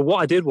 But what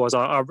I did was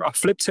I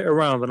flipped it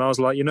around and I was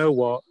like, you know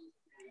what?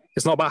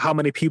 It's not about how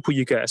many people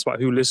you get. It's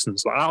about who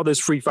listens. Like out of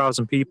those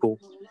 3,000 people,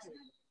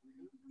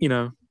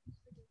 and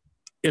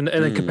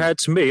then compared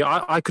to me,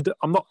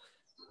 I'm not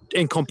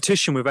in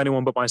competition with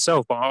anyone but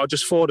myself, but I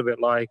just thought of it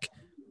like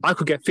I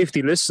could get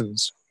 50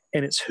 listens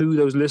and it's who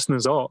those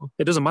listeners are.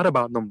 It doesn't matter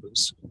about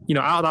numbers.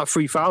 Out of that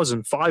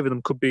 3,000, 5 of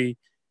them could be,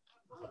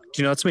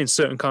 do you know what I mean?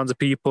 Certain kinds of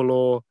people,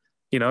 or,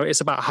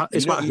 it's about who.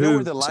 You know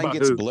where the line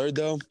gets blurred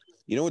though?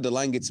 You know where the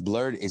line gets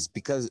blurred is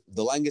because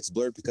the line gets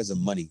blurred because of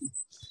money.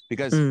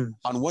 Because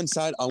on one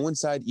side,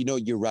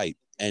 you're right.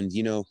 And,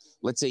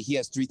 let's say he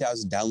has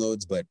 3,000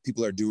 downloads, but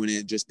people are doing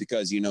it just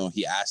because,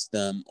 he asked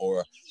them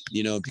or,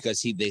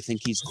 because they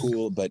think he's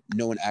cool, but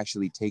no one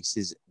actually takes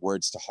his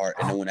words to heart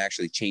and no one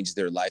actually changes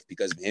their life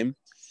because of him.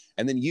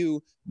 And then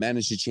you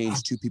manage to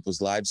change 2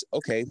 people's lives.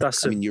 Okay.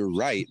 You're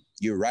right.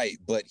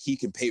 But he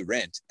can pay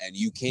rent and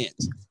you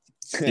can't.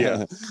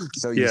 Yeah.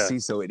 So you see,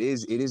 so it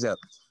is a,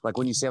 like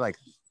when you say like,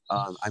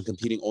 I'm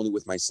competing only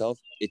with myself,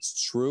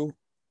 it's true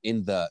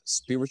in the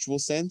spiritual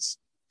sense,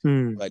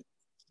 but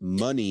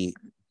money,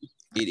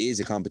 it is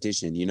a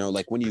competition,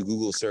 like when you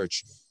Google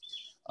search,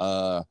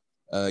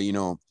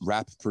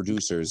 rap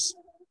producers,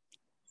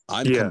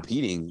 I'm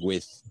competing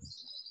with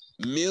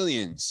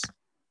millions.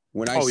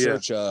 When I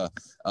search,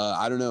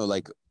 I don't know,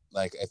 like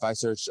if I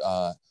search,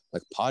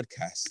 like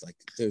podcasts, like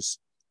there's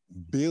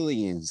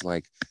billions,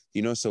 like,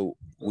 so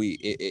we're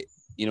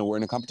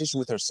in a competition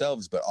with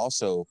ourselves, but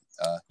also,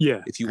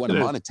 if you want to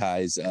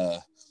monetize,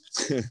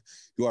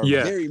 you are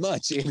very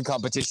much in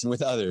competition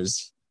with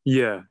others.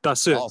 Yeah,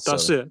 that's it. Also.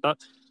 That's it.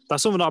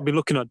 That's something I've been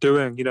looking at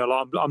doing.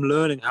 Like I'm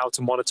learning how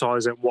to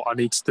monetize it, what I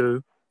need to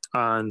do,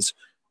 and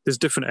there's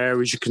different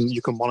areas you can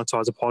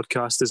monetize a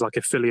podcast. There's like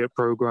affiliate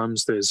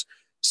programs, there's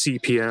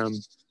CPM,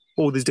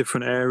 all these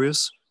different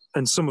areas,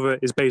 and some of it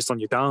is based on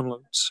your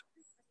downloads.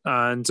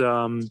 And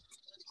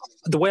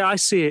the way I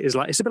see it is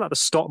like it's a bit like the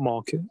stock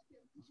market.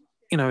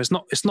 It's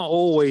not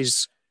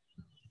always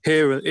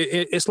here.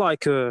 It's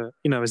like a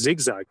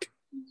zigzag.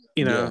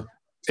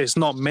 It's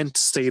not meant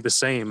to stay the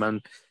same.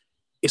 And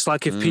it's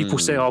like if people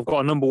say, "Oh, I've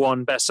got a number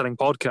 1 best-selling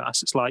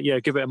podcast," it's like, yeah,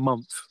 give it a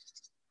month.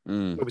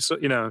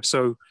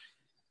 So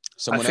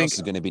someone else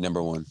is going to be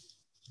number 1.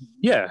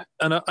 Yeah,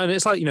 and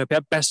it's like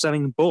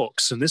best-selling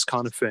books and this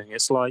kind of thing.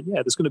 It's like,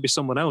 yeah, there's going to be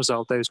someone else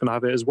out there who's going to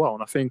have it as well.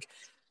 And I think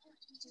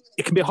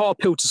it can be a hard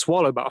pill to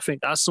swallow, but I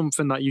think that's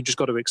something that you just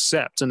got to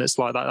accept. And it's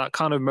like that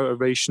kind of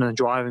motivation and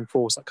driving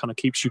force that kind of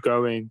keeps you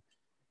going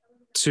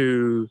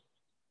to,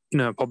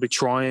 probably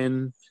try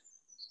and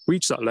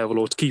reach that level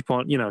or to keep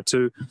on,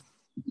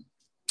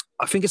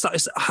 I think it's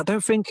that. I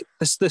don't think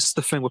this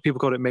the thing where people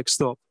got it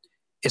mixed up.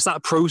 It's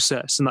that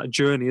process and that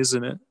journey,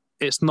 isn't it?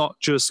 It's not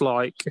just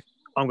like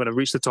I'm going to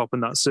reach the top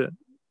and that's it,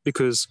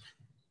 because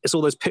it's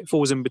all those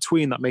pitfalls in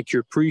between that make you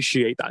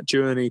appreciate that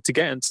journey to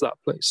get into that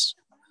place.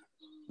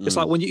 It's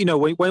like when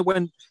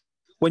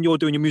when you're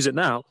doing your music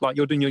now,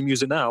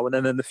 and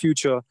then in the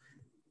future,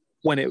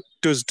 when it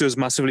does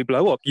massively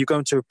blow up, you're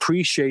going to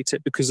appreciate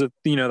it because of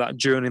that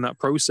journey and that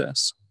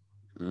process.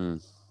 And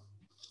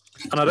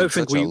I don't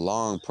think such a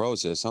long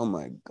process. Oh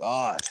my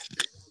God,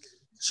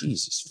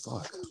 Jesus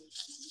fuck.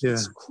 Yeah,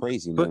 it's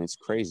crazy, man. It's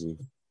crazy.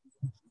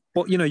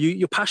 But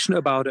you're passionate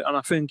about it, and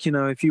I think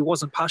if you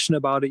wasn't passionate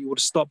about it, you would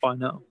have stopped by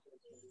now.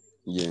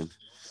 Yeah,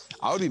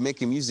 I would be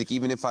making music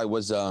even if I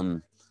was.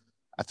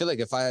 I feel like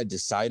if I had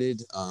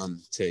decided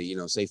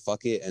to say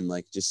fuck it and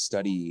like just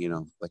study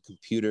like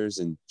computers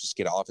and just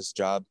get an office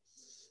job,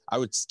 I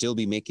would still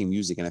be making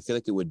music, and I feel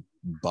like it would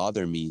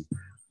bother me.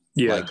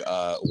 Yeah. Like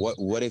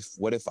what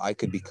if I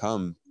could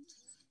become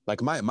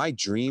like my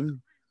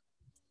dream.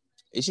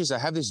 It's just I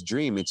have this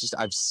dream. It's just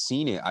I've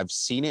seen it,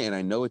 and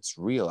I know it's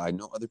real. I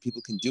know other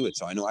people can do it,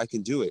 so I know I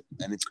can do it.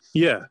 And it's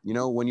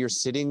when you're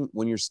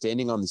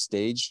standing on the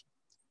stage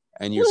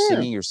and you're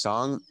singing your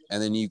song,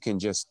 and then you can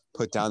just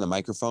put down the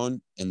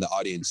microphone and the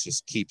audience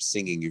just keeps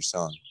singing your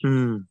song.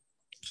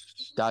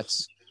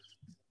 That's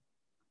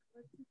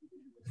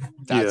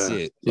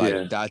it.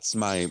 Like that's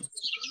my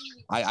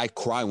I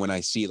cry when I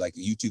see like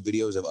YouTube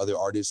videos of other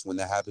artists when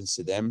that happens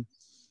to them,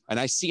 and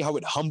I see how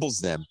it humbles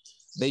them.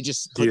 They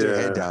just put their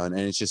head down,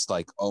 and it's just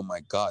like, oh my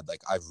God,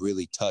 like I've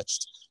really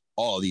touched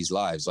all these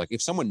lives. Like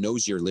if someone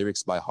knows your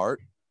lyrics by heart,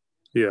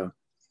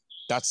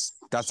 that's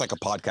like a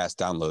podcast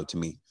download to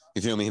me.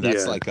 You feel me?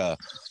 That's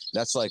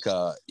like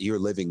you're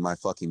living my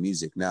fucking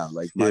music now.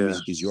 Like my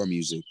music is your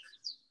music.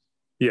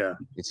 Yeah,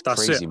 it's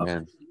crazy,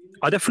 man.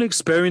 I definitely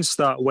experienced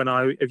that when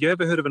have you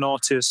ever heard of an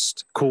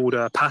artist called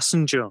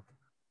Passenger?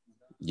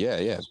 Yeah,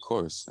 of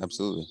course.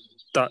 Absolutely.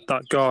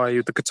 That guy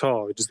with the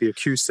guitar who does the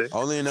acoustic.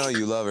 Only know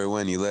you love her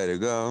when you let her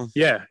go.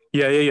 Yeah.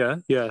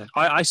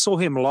 I saw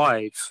him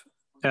live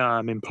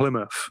in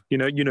Plymouth. You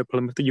know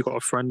Plymouth. You got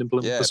a friend in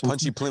Plymouth. Yeah,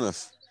 Punchy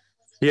Plymouth.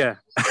 Yeah.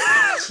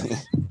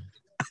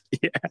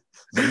 Yeah.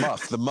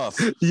 The muff.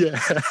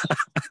 Yeah.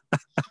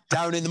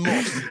 Down in the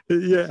muff.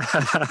 Yeah.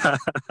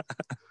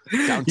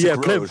 Down to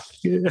road.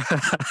 Yeah.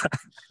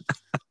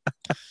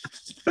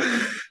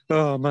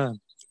 Oh man.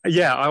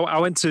 Yeah, I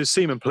went to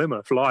see him in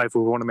Plymouth live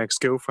with one of my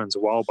ex-girlfriends a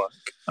while back,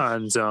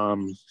 and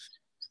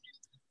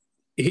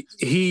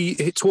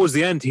he towards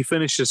the end he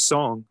finished his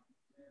song,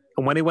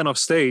 and when he went off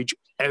stage,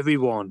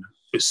 everyone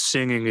was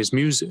singing his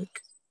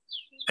music,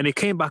 and he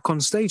came back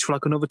on stage for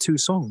like another 2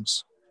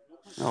 songs.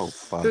 Oh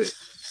fuck!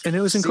 And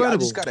it was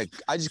incredible.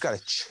 I just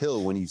gotta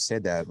chill when you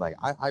said that. Like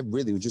I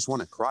really just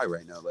want to cry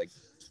right now. Like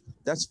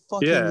that's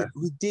fucking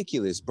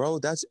ridiculous, bro.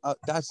 That's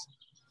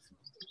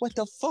what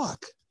the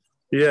fuck.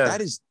 Yeah,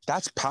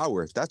 that's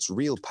power. That's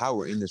real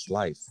power in this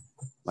life.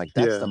 Like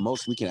that's the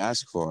most we can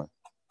ask for.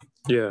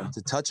 Yeah,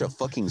 to touch a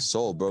fucking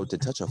soul, bro. To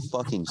touch a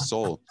fucking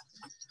soul.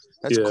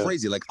 That's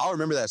crazy. Like I'll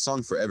remember that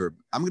song forever.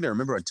 I'm gonna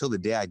remember until the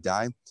day I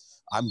die.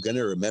 I'm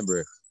gonna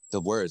remember the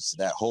words to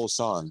that whole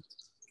song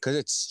because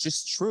it's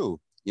just true.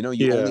 You know,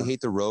 you only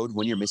hate the road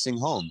when you're missing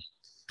home,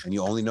 and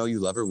you only know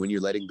you love her when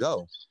you're letting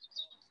go.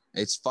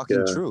 It's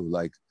fucking true.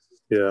 Like,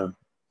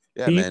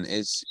 man.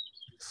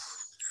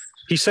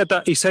 He said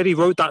that. He said he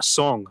wrote that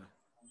song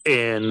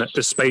in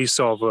the space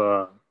of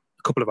a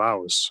couple of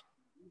hours.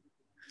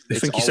 I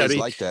think he said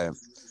like that.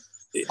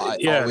 I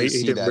always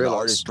see that the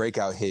artist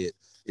breakout hit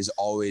is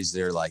always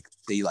they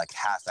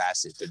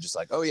half-ass it. They're just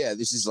like, oh yeah,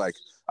 this is like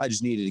I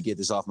just needed to get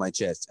this off my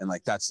chest, and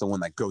like that's the one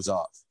that goes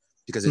off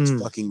because it's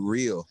fucking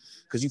real.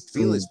 Because you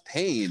feel his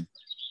pain.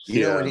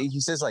 You know, and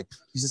he says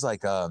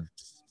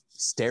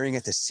staring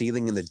at the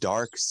ceiling in the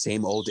dark,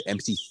 same old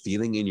empty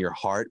feeling in your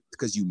heart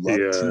because you love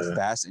too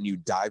fast and you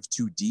dive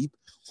too deep.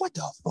 What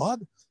the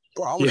fuck?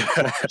 Bro, I want to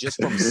cry just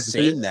from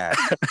saying that.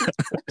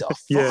 What the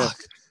fuck?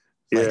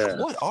 Like,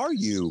 what are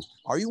you?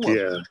 Are you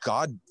a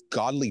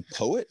godly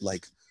poet?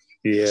 Like,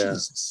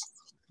 Jesus.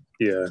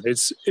 Yeah,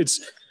 it's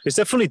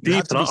definitely deep. You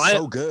have to be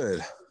so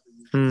good.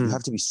 You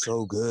have to be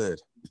so good.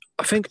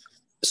 I think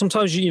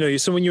sometimes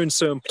so when you're in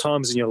certain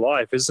times in your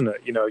life, isn't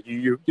it? You know,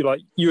 you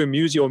like your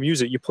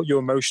music. You put your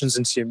emotions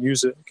into your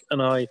music,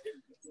 and I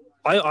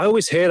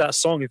always hear that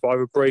song if I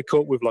would break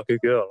up with like a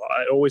girl.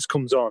 It always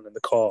comes on in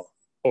the car,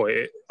 or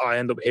I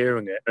end up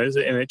hearing it,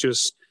 and it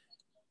just,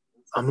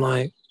 I'm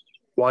like,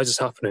 why is this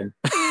happening?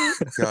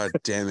 God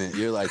damn it!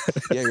 You're like,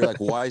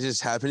 why is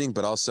this happening?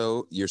 But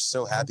also, you're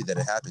so happy that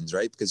it happens,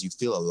 right? Because you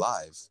feel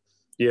alive.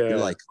 Yeah. You're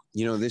like,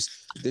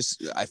 this,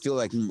 I feel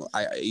like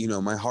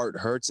my heart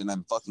hurts and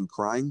I'm fucking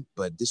crying,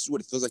 but this is what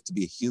it feels like to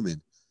be a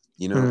human,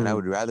 and I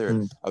would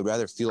rather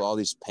feel all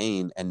this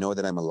pain and know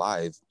that I'm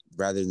alive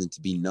rather than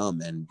to be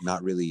numb and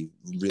not really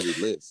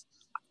live.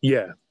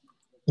 Yeah.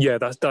 Yeah.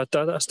 That's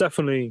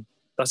definitely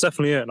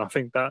it. And I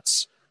think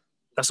that's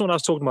what I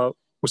was talking about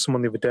with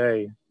someone the other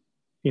day,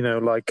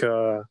 like,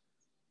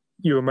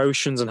 your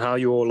emotions and how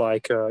you're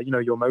like,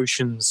 your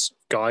emotions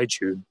guide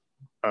you.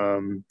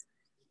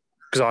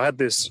 Because I had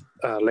this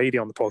lady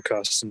on the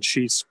podcast, and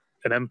she's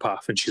an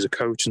empath, and she's a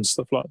coach and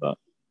stuff like that,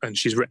 and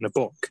she's written a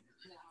book.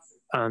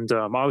 And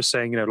I was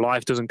saying,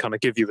 life doesn't kind of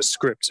give you a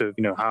script of,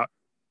 how,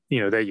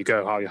 there you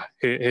go,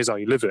 here's how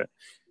you live it.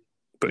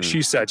 But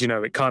she said,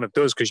 it kind of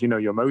does, because your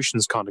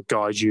emotions kind of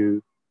guide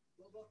you,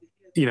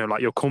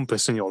 like your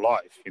compass in your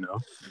life.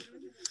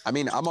 I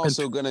mean, I'm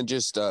also gonna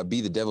just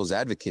be the devil's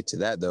advocate to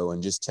that though,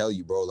 and just tell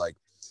you, bro, like,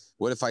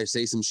 what if I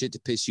say some shit to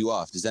piss you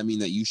off? Does that mean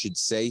that you should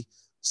say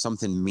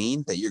something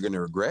mean that you're going to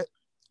regret?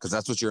 Because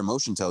that's what your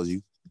emotion tells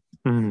you.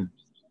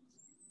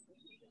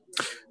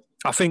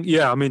 I think,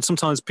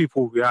 sometimes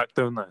people react,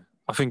 don't they?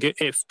 I think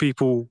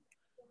people's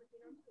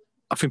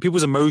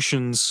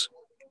emotions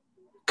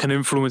can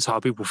influence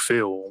how people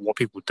feel and what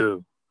people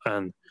do.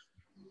 And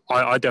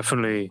I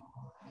definitely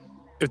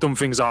have done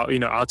things out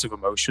of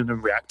emotion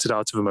and reacted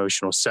out of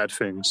emotion or said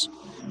things.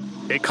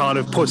 It kind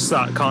of puts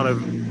that kind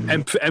of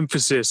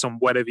emphasis on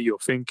whatever you're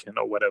thinking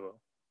or whatever.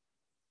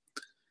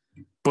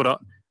 But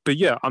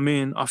yeah,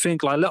 I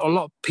think like a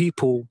lot of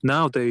people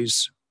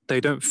nowadays,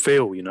 they don't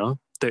feel,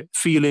 that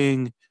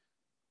feeling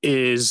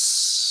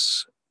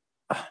is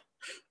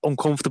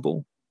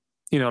uncomfortable.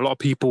 A lot of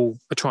people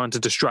are trying to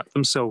distract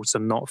themselves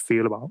and not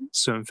feel about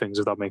certain things,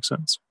 if that makes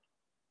sense.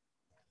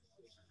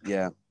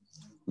 Yeah.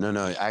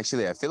 No,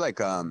 actually, I feel like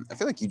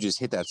you just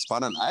hit that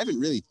spot on. I haven't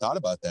really thought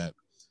about that.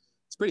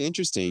 pretty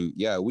interesting.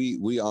 Yeah, we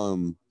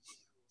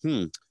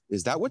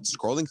is that what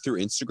scrolling through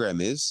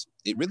Instagram is?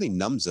 It really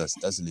numbs us,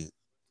 doesn't it?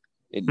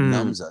 It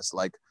numbs us.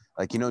 Like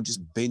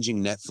just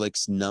binging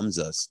Netflix numbs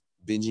us.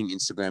 Binging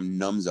Instagram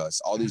numbs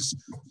us. All these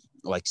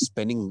like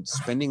spending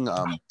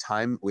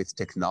time with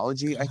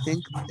technology, I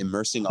think,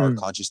 immersing our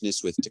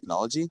consciousness with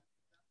technology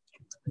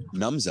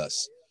numbs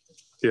us.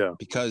 Yeah.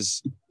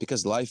 Because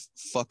life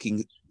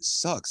fucking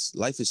sucks.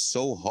 Life is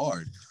so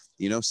hard.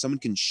 Someone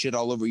can shit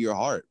all over your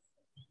heart.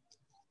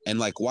 And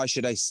like, why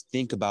should I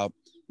think about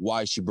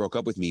why she broke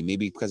up with me?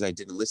 Maybe because I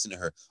didn't listen to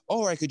her.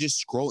 Or I could just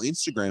scroll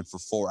Instagram for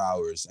 4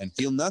 hours and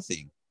feel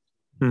nothing.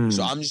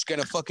 So I'm just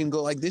gonna fucking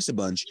go like this a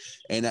bunch,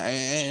 and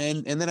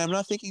then I'm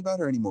not thinking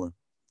about her anymore.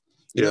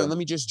 Let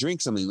me just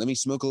drink something. Let me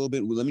smoke a little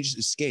bit. Let me just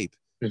escape.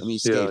 Let me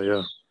escape.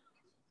 Yeah.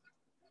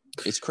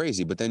 It's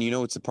crazy, but then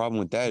what's the problem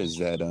with that is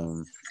that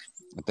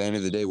at the end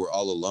of the day we're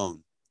all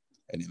alone,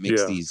 and it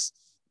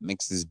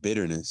makes this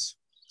bitterness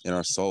in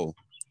our soul.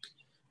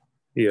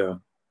 Yeah.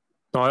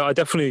 No, I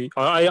definitely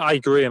I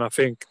agree, and I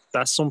think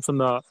that's something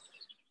that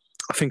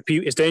I think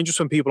it's dangerous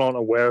when people aren't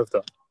aware of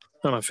that.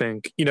 And I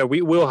think,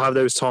 we will have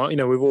those times,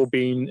 we've all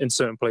been in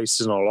certain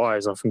places in our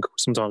lives. I think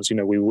sometimes,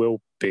 we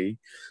will be.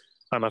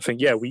 And I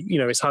think,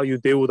 it's how you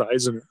deal with that,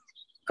 isn't it?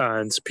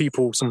 And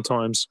people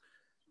sometimes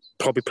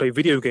probably play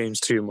video games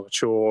too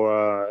much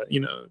or,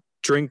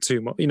 drink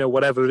too much,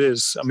 whatever it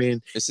is. I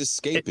mean, it's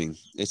escaping.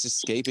 It's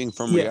escaping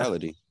from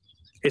reality.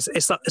 It's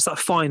that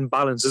fine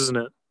balance, isn't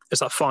it? It's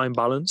that fine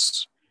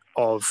balance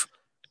of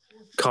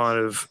kind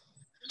of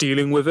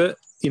dealing with it,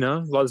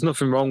 like there's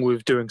nothing wrong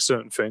with doing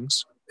certain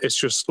things. It's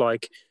just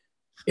like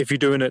if you're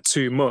doing it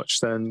too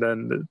much, then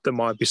there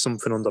might be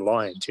something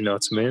underlying. Do you know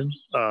what I mean?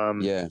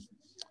 Yeah,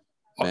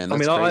 man,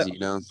 that's crazy.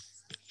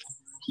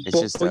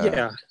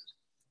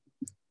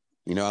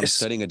 I'm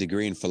studying a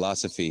degree in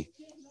philosophy,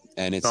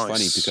 and it's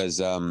funny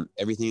because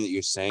everything that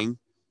you're saying.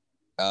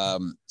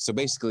 So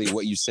basically,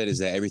 what you said is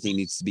that everything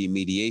needs to be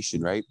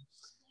mediation, right?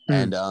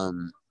 And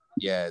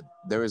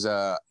there was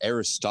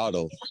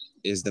Aristotle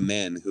is the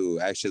man who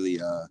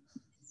actually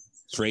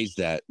phrased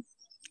that.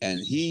 And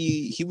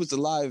he was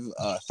alive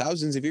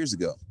thousands of years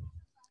ago.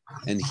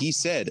 And he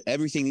said,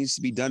 everything needs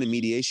to be done in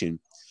mediation.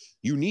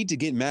 You need to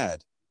get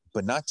mad,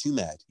 but not too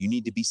mad. You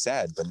need to be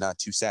sad, but not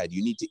too sad.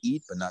 You need to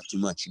eat, but not too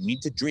much. You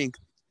need to drink,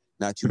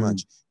 not too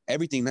much.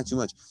 Everything, not too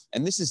much.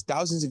 And this is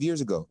thousands of years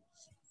ago.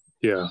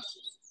 Yeah.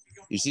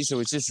 You see,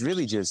 so it's just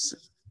really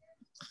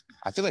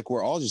I feel like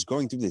we're all just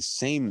going through this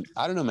same,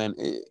 I don't know, man.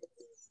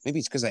 Maybe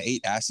it's because I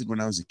ate acid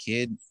when I was a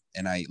kid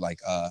and I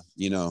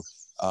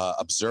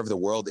observe the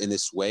world in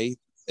this way.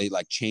 It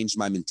like changed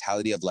my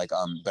mentality of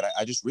but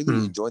I just really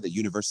enjoy the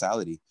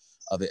universality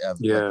of it,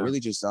 like really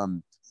just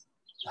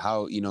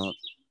how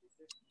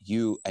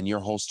you and your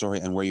whole story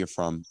and where you're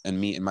from, and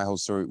me and my whole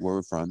story where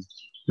we're from,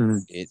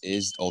 it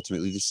is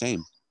ultimately the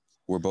same.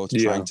 We're both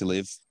trying to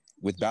live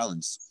with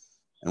balance,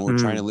 and we're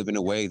trying to live in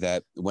a way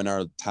that when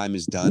our time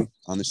is done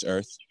on this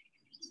earth,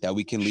 that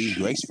we can leave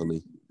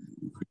gracefully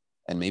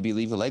and maybe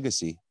leave a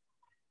legacy.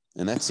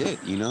 And that's it.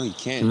 You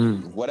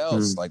can't, what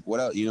else? Like, what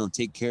else?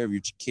 Take care of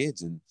your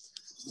kids, and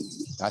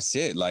that's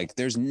it. Like,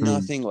 there's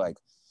nothing like,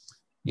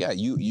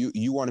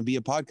 you want to be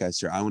a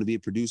podcaster. I want to be a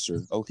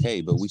producer.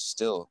 Okay. But we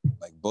still,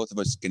 like, both of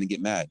us going to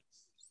get mad.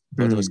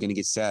 Both of us going to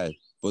get sad.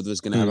 Both of us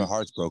going to have our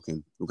hearts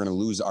broken. We're going to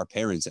lose our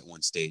parents at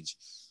one stage.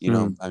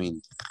 I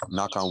mean,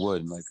 knock on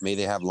wood, like, may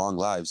they have long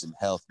lives and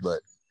health,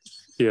 but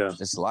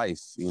it's life,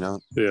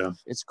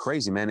 it's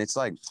crazy, man. It's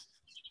like,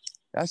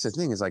 that's the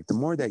thing, is like, the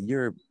more that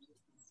you're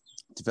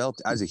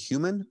developed as a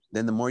human,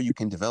 then the more you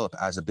can develop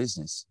as a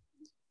business,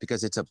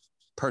 because it's a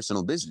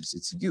personal business.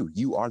 It's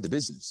you are the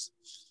business.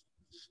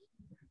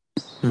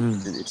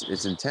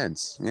 It's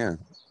intense. No,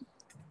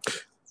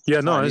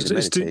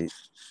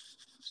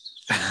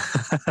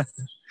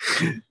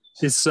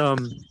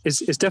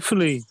 it's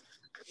definitely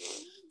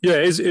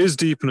it is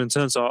deep and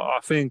intense. I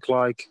think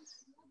like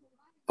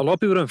a lot of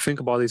people don't think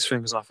about these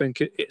things, and I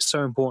think it's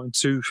so important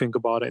to think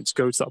about it and to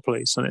go to that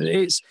place, and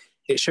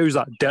it shows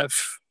that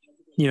depth,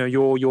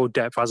 your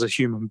depth as a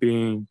human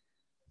being,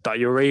 that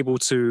you're able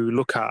to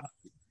look at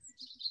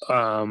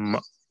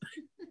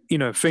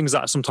things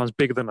that are sometimes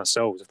bigger than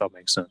ourselves, if that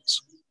makes sense,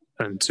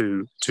 and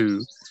to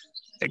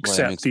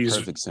accept these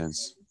perfect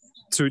sense.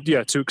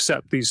 To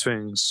accept these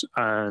things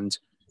and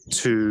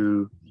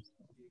to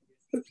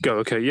go,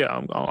 okay,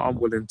 I'm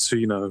willing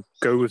to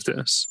go with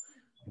this.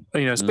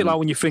 It's a bit like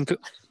when you think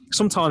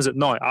sometimes at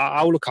night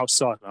I'll look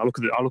outside and I look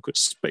at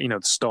the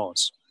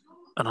stars,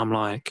 and I'm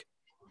like,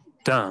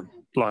 damn,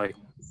 like,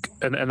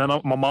 and then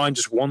my mind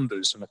just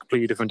wanders in a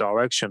completely different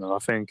direction. And I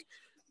think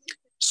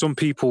some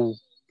people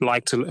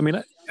like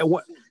to,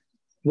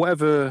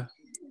 whatever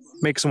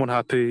makes someone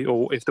happy,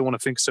 or if they want to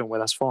think somewhere,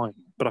 that's fine.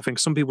 But I think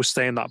some people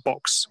stay in that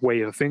box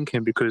way of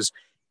thinking because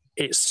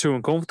it's too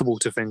uncomfortable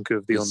to think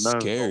of the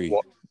unknown. Scary.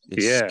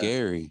 It's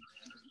scary.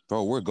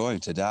 Bro, we're going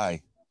to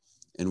die,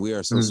 and we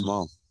are so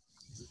small.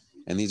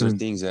 And these are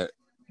things that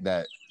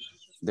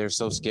they're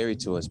so scary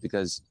to us,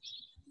 because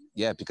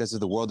yeah, because of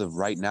the world of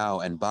right now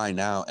and buy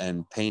now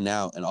and pay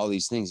now and all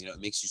these things, it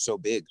makes you so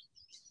big.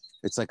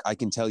 It's like, I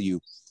can tell you,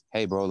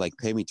 hey, bro, like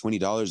pay me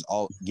 $20.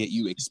 I'll get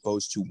you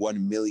exposed to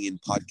 1 million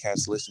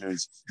podcast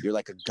listeners. You're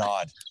like a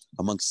god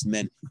amongst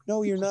men.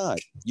 No, you're not.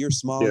 You're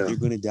small. Yeah. You're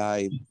going to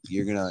die.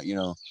 You're going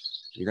to,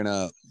 you're going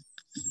to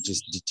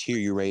just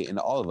deteriorate. And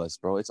all of us,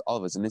 bro, it's all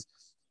of us. And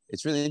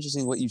it's really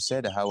interesting what you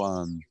said,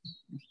 how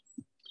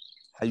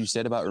you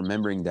said about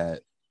remembering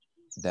that,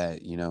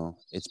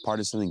 it's part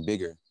of something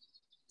bigger.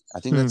 I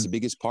think that's the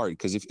biggest part,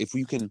 because if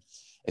you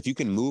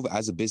can move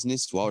as a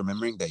business while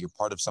remembering that you're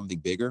part of something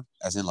bigger,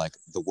 as in like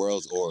the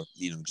world or,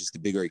 just the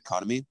bigger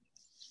economy,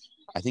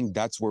 I think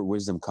that's where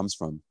wisdom comes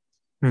from.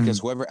 Because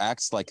whoever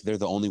acts like they're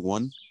the only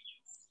one,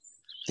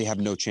 they have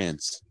no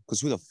chance.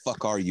 Because who the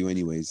fuck are you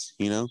anyways?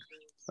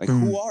 Like,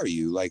 who are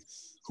you? Like,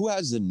 who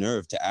has the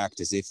nerve to act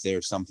as if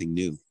they're something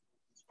new?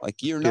 Like,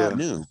 you're not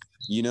new,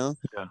 Yeah.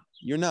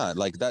 You're not.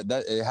 Like that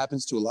it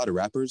happens to a lot of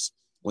rappers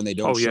when they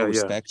don't show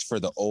respect for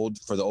the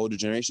older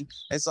generation.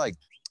 It's like,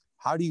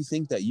 how do you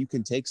think that you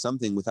can take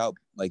something without,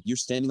 like, you're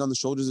standing on the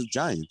shoulders of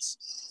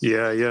giants?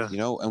 Yeah.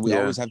 And we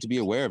always have to be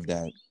aware of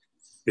that.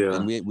 Yeah.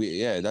 And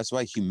we that's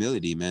why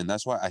humility, man.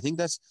 That's why I think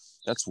that's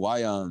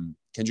why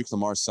Kendrick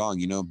Lamar's song,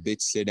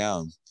 bitch, sit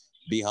down,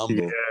 be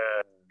humble. Yeah.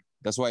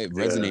 That's why it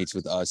resonates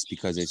with us,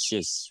 because it's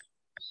just,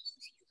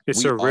 it's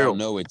we so real. all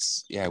know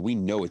we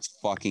know it's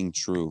fucking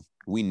true.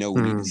 We know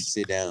we need to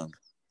sit down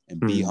and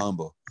be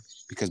humble,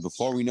 because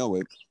before we know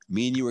it,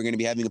 me and you are going to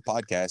be having a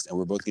podcast, and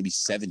we're both going to be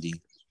 70,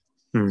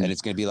 and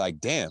it's going to be like,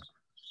 damn,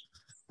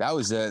 that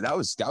was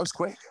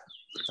quick.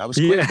 That was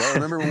quick, bro.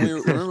 Remember when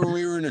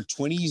we were in our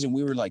 20s and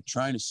we were like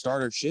trying to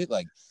start our shit?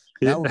 Like,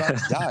 now we're about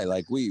to die.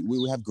 Like, we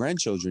have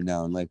grandchildren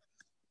now, and like,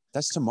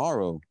 that's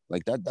tomorrow.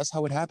 Like, that's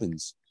how it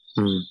happens.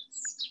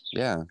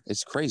 Yeah,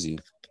 it's crazy.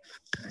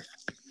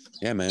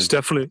 Yeah, man. It's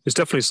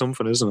definitely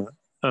something, isn't it?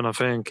 And I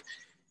think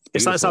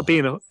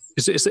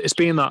it's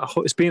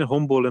being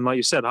humble, and like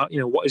you said,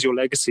 what is your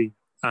legacy?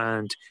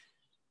 And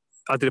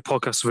I did a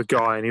podcast with a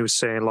guy, and he was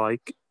saying,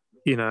 like,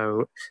 in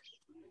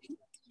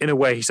a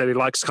way, he said he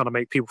likes to kind of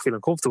make people feel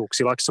uncomfortable, because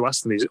he likes to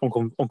ask them these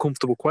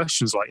uncomfortable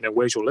questions, like,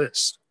 where's your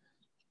list?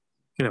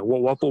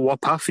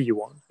 What path are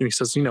you on? And he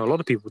says, a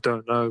lot of people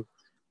don't know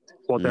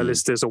what their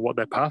list is or what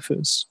their path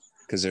is,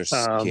 because they're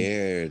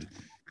scared.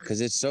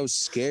 Because it's so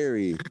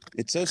scary.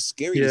 It's so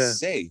scary to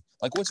say.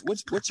 Like,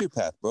 what's your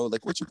path, bro?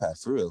 Like, what's your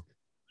path for real?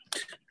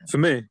 For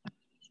me,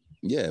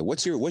 yeah.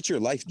 What's your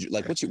life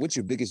like? What's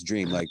your biggest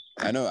dream? Like,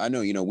 I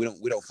know. We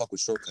don't fuck with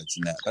shortcuts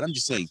in that. But I'm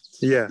just saying.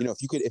 Yeah.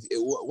 If you could,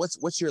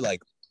 what's your,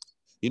 like,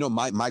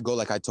 my goal?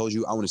 Like I told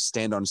you, I want to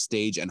stand on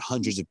stage and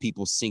hundreds of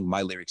people sing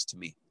my lyrics to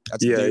me.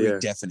 That's very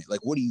definite.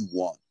 Like, what do you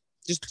want?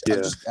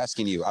 I'm just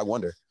asking you. I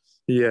wonder.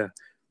 Yeah.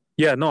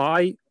 Yeah, no,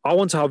 I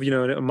want to have,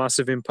 a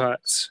massive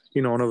impact,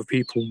 on other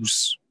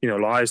people's,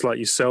 lives, like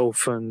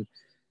yourself, and,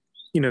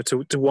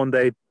 to one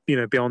day,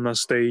 be on that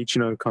stage,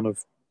 kind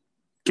of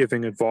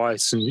giving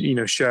advice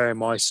and, sharing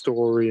my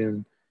story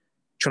and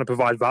trying to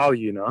provide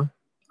value,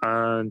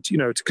 and,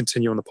 to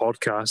continue on the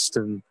podcast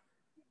and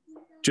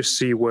just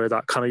see where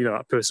that kind of,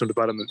 that personal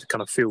development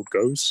kind of field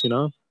goes,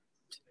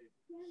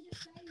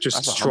 Just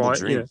That's to a humble try,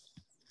 dream.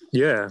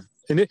 Yeah.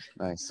 And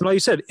Nice. like you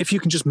said, if you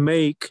can just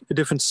make a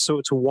difference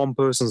to one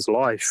person's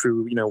life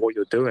through, what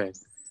you're doing,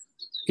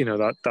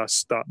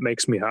 that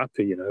makes me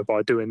happy,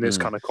 by doing this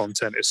kind of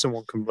content.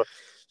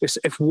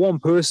 If one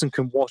person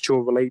can watch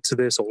or relate to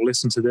this or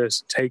listen to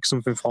this, take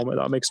something from it,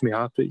 that makes me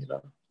happy,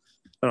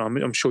 And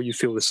I'm sure you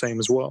feel the same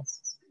as well.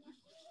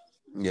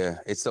 Yeah,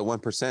 it's the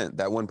 1%.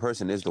 That one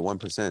person is the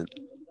 1%.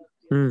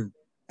 And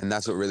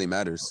that's what really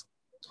matters.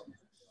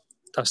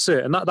 That's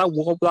it. And that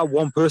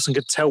one person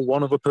could tell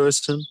one other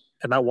person,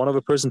 and that one other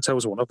person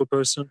tells one other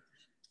person,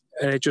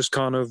 and it just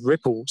kind of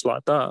ripples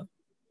like that.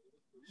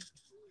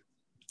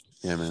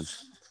 Yeah, man.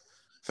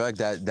 I feel like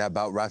that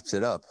about wraps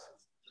it up.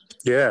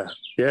 Yeah.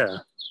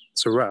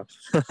 It's a wrap.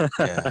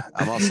 Yeah.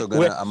 I'm also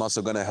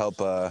gonna help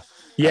of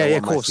my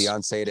course.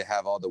 fiance to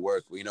have all the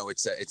work.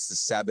 It's the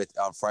Sabbath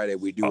on Friday.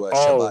 We do Oh,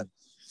 Shabbat.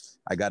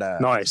 I gotta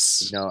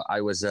nice.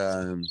 I was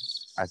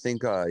I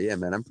think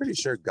man, I'm pretty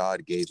sure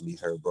God gave me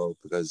her, bro,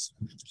 because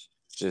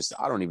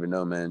I don't even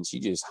know, man. She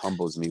just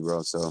humbles me,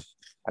 bro. So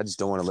I just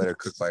don't want to let her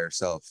cook by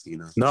herself,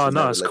 No,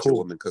 it's cool. Your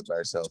woman cook by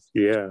herself.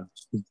 Yeah,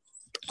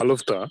 I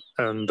love that,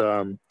 and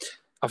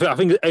I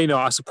think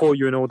I support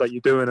you in all that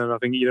you're doing, and I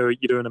think you're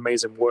doing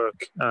amazing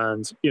work,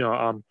 and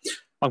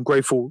I'm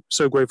grateful,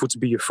 so grateful to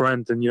be your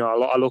friend, and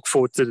I look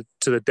forward to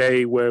the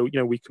day where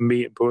we can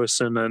meet in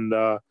person, and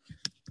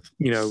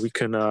we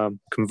can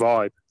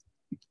vibe.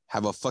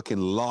 Have a fucking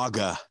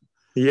lager.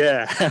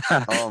 Yeah.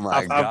 Oh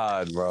my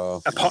God,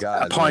 bro.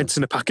 A pint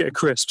and a packet of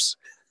crisps.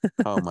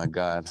 Oh my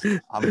God.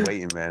 I'm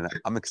waiting, man.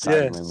 I'm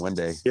excited, man. One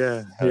day.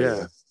 Yeah.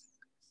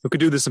 We could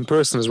do this in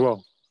person as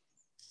well.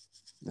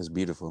 That's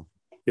beautiful.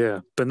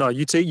 Yeah. But no,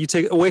 you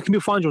take where can we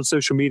find you on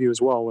social media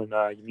as well, and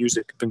your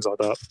music and things like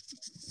that?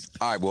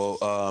 All right.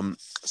 Well,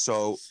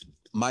 so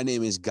my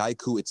name is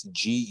Guyku. It's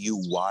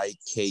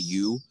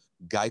Guyku.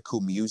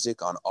 Guyku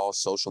Music on all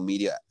social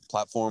media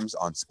platforms,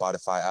 on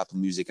Spotify, Apple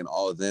Music, and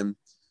all of them.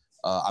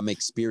 I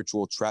make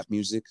spiritual trap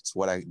music. It's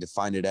what I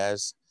define it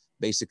as.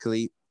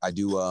 Basically, I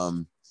do,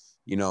 I'm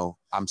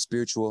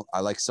spiritual. I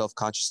like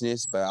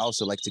self-consciousness, but I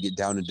also like to get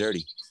down and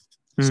dirty.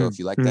 So if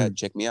you like that,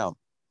 check me out.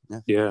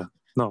 Yeah.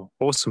 No,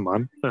 awesome,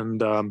 man.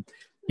 And I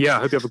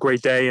hope you have a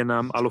great day, and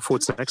I look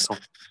forward to the next song.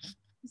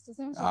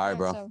 All right,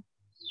 bro.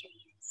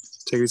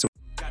 Take it easy.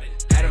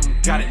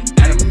 Adam got it.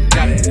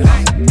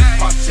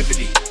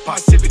 Parrsitivity.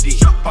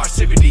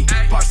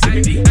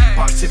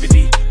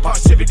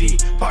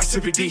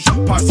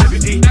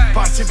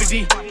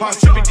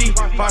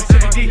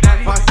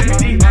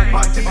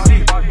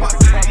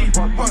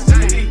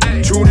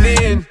 Tune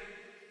in.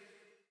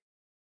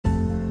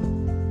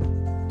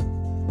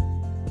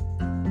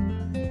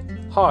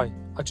 Hi,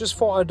 I just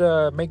thought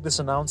I'd make this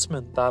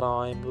announcement that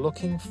I'm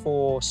looking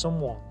for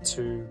someone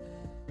to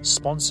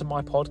sponsor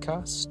my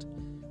podcast.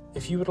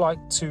 If you would like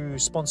to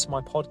sponsor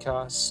my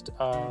podcast,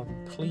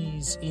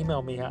 please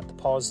email me at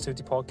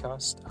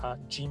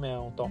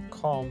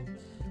theparrsitivitypodcast@gmail.com.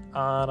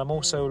 And I'm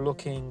also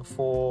looking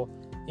for,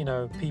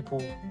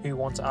 people who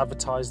want to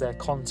advertise their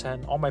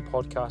content on my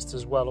podcast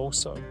as well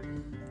also.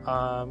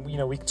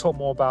 We can talk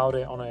more about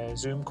it on a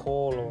Zoom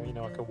call or,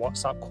 like a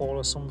WhatsApp call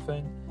or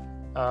something.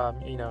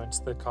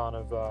 Into the kind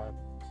of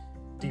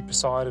deeper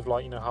side of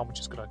how much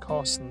it's going to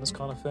cost and this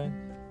kind of thing.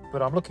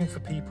 But I'm looking for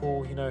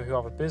people, who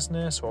have a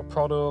business or a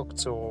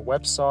product or a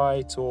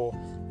website or,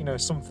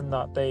 something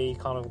that they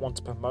kind of want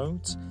to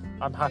promote.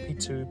 I'm happy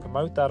to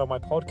promote that on my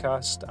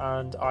podcast,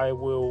 and I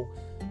will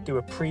do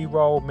a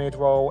pre-roll,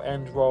 mid-roll,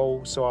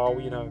 end-roll. So I'll,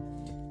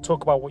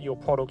 talk about what your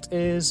product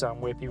is and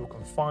where people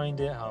can find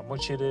it, how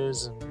much it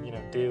is, and,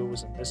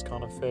 deals and this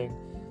kind of thing.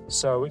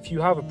 So if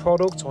you have a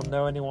product or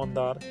know anyone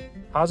that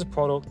has a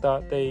product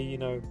that they,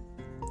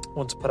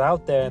 want to put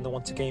out there and they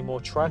want to gain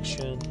more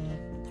traction,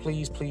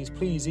 please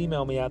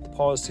email me at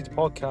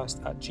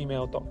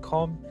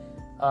theparrsitivitypodcast@gmail.com.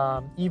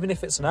 Even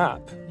if it's an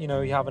app, you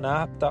have an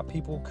app that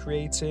people are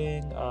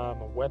creating, a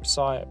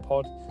website, a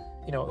pod,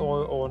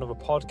 or another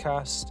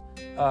podcast,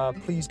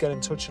 please get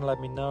in touch and let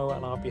me know,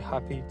 and I'll be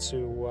happy to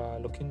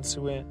look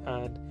into it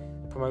and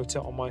promote it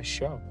on my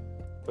show.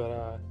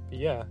 But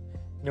you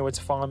know where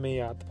to find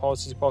me at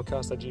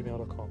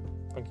theparrsitivitypodcast@gmail.com.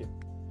 Thank you.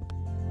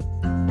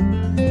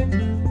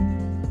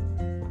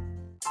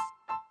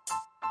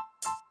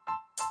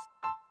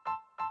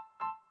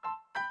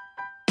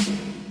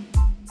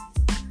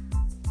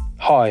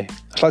 Hi,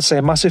 I'd like to say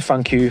a massive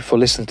thank you for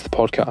listening to the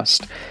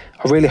podcast.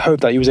 I really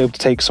hope that you was able to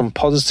take some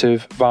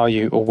positive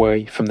value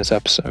away from this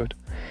episode.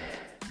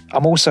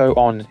 I'm also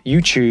on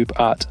YouTube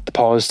at the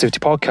Parrsitivity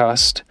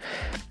Podcast.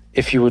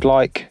 If you would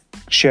like,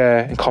 share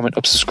and comment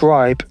or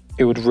subscribe,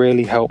 it would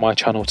really help my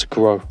channel to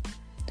grow.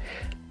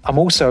 I'm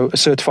also a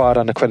certified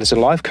and accredited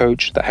life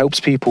coach that helps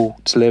people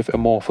to live a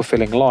more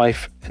fulfilling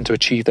life and to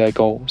achieve their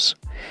goals.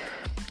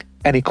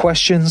 Any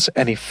questions,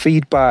 any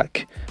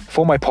feedback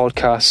for my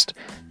podcast,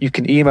 you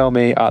can email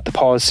me at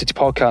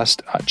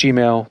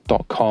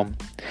theparrsitivitypodcast@gmail.com.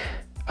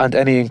 And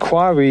any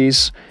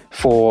inquiries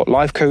for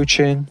life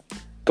coaching,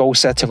 goal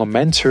setting or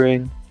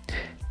mentoring,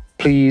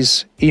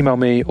 please email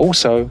me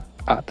also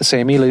at the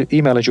same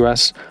email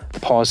address,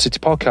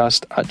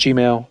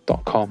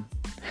 theparrsitivitypodcast@gmail.com.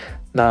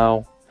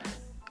 Now,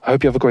 I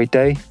hope you have a great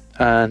day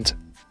and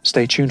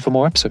stay tuned for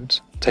more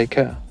episodes. Take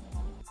care.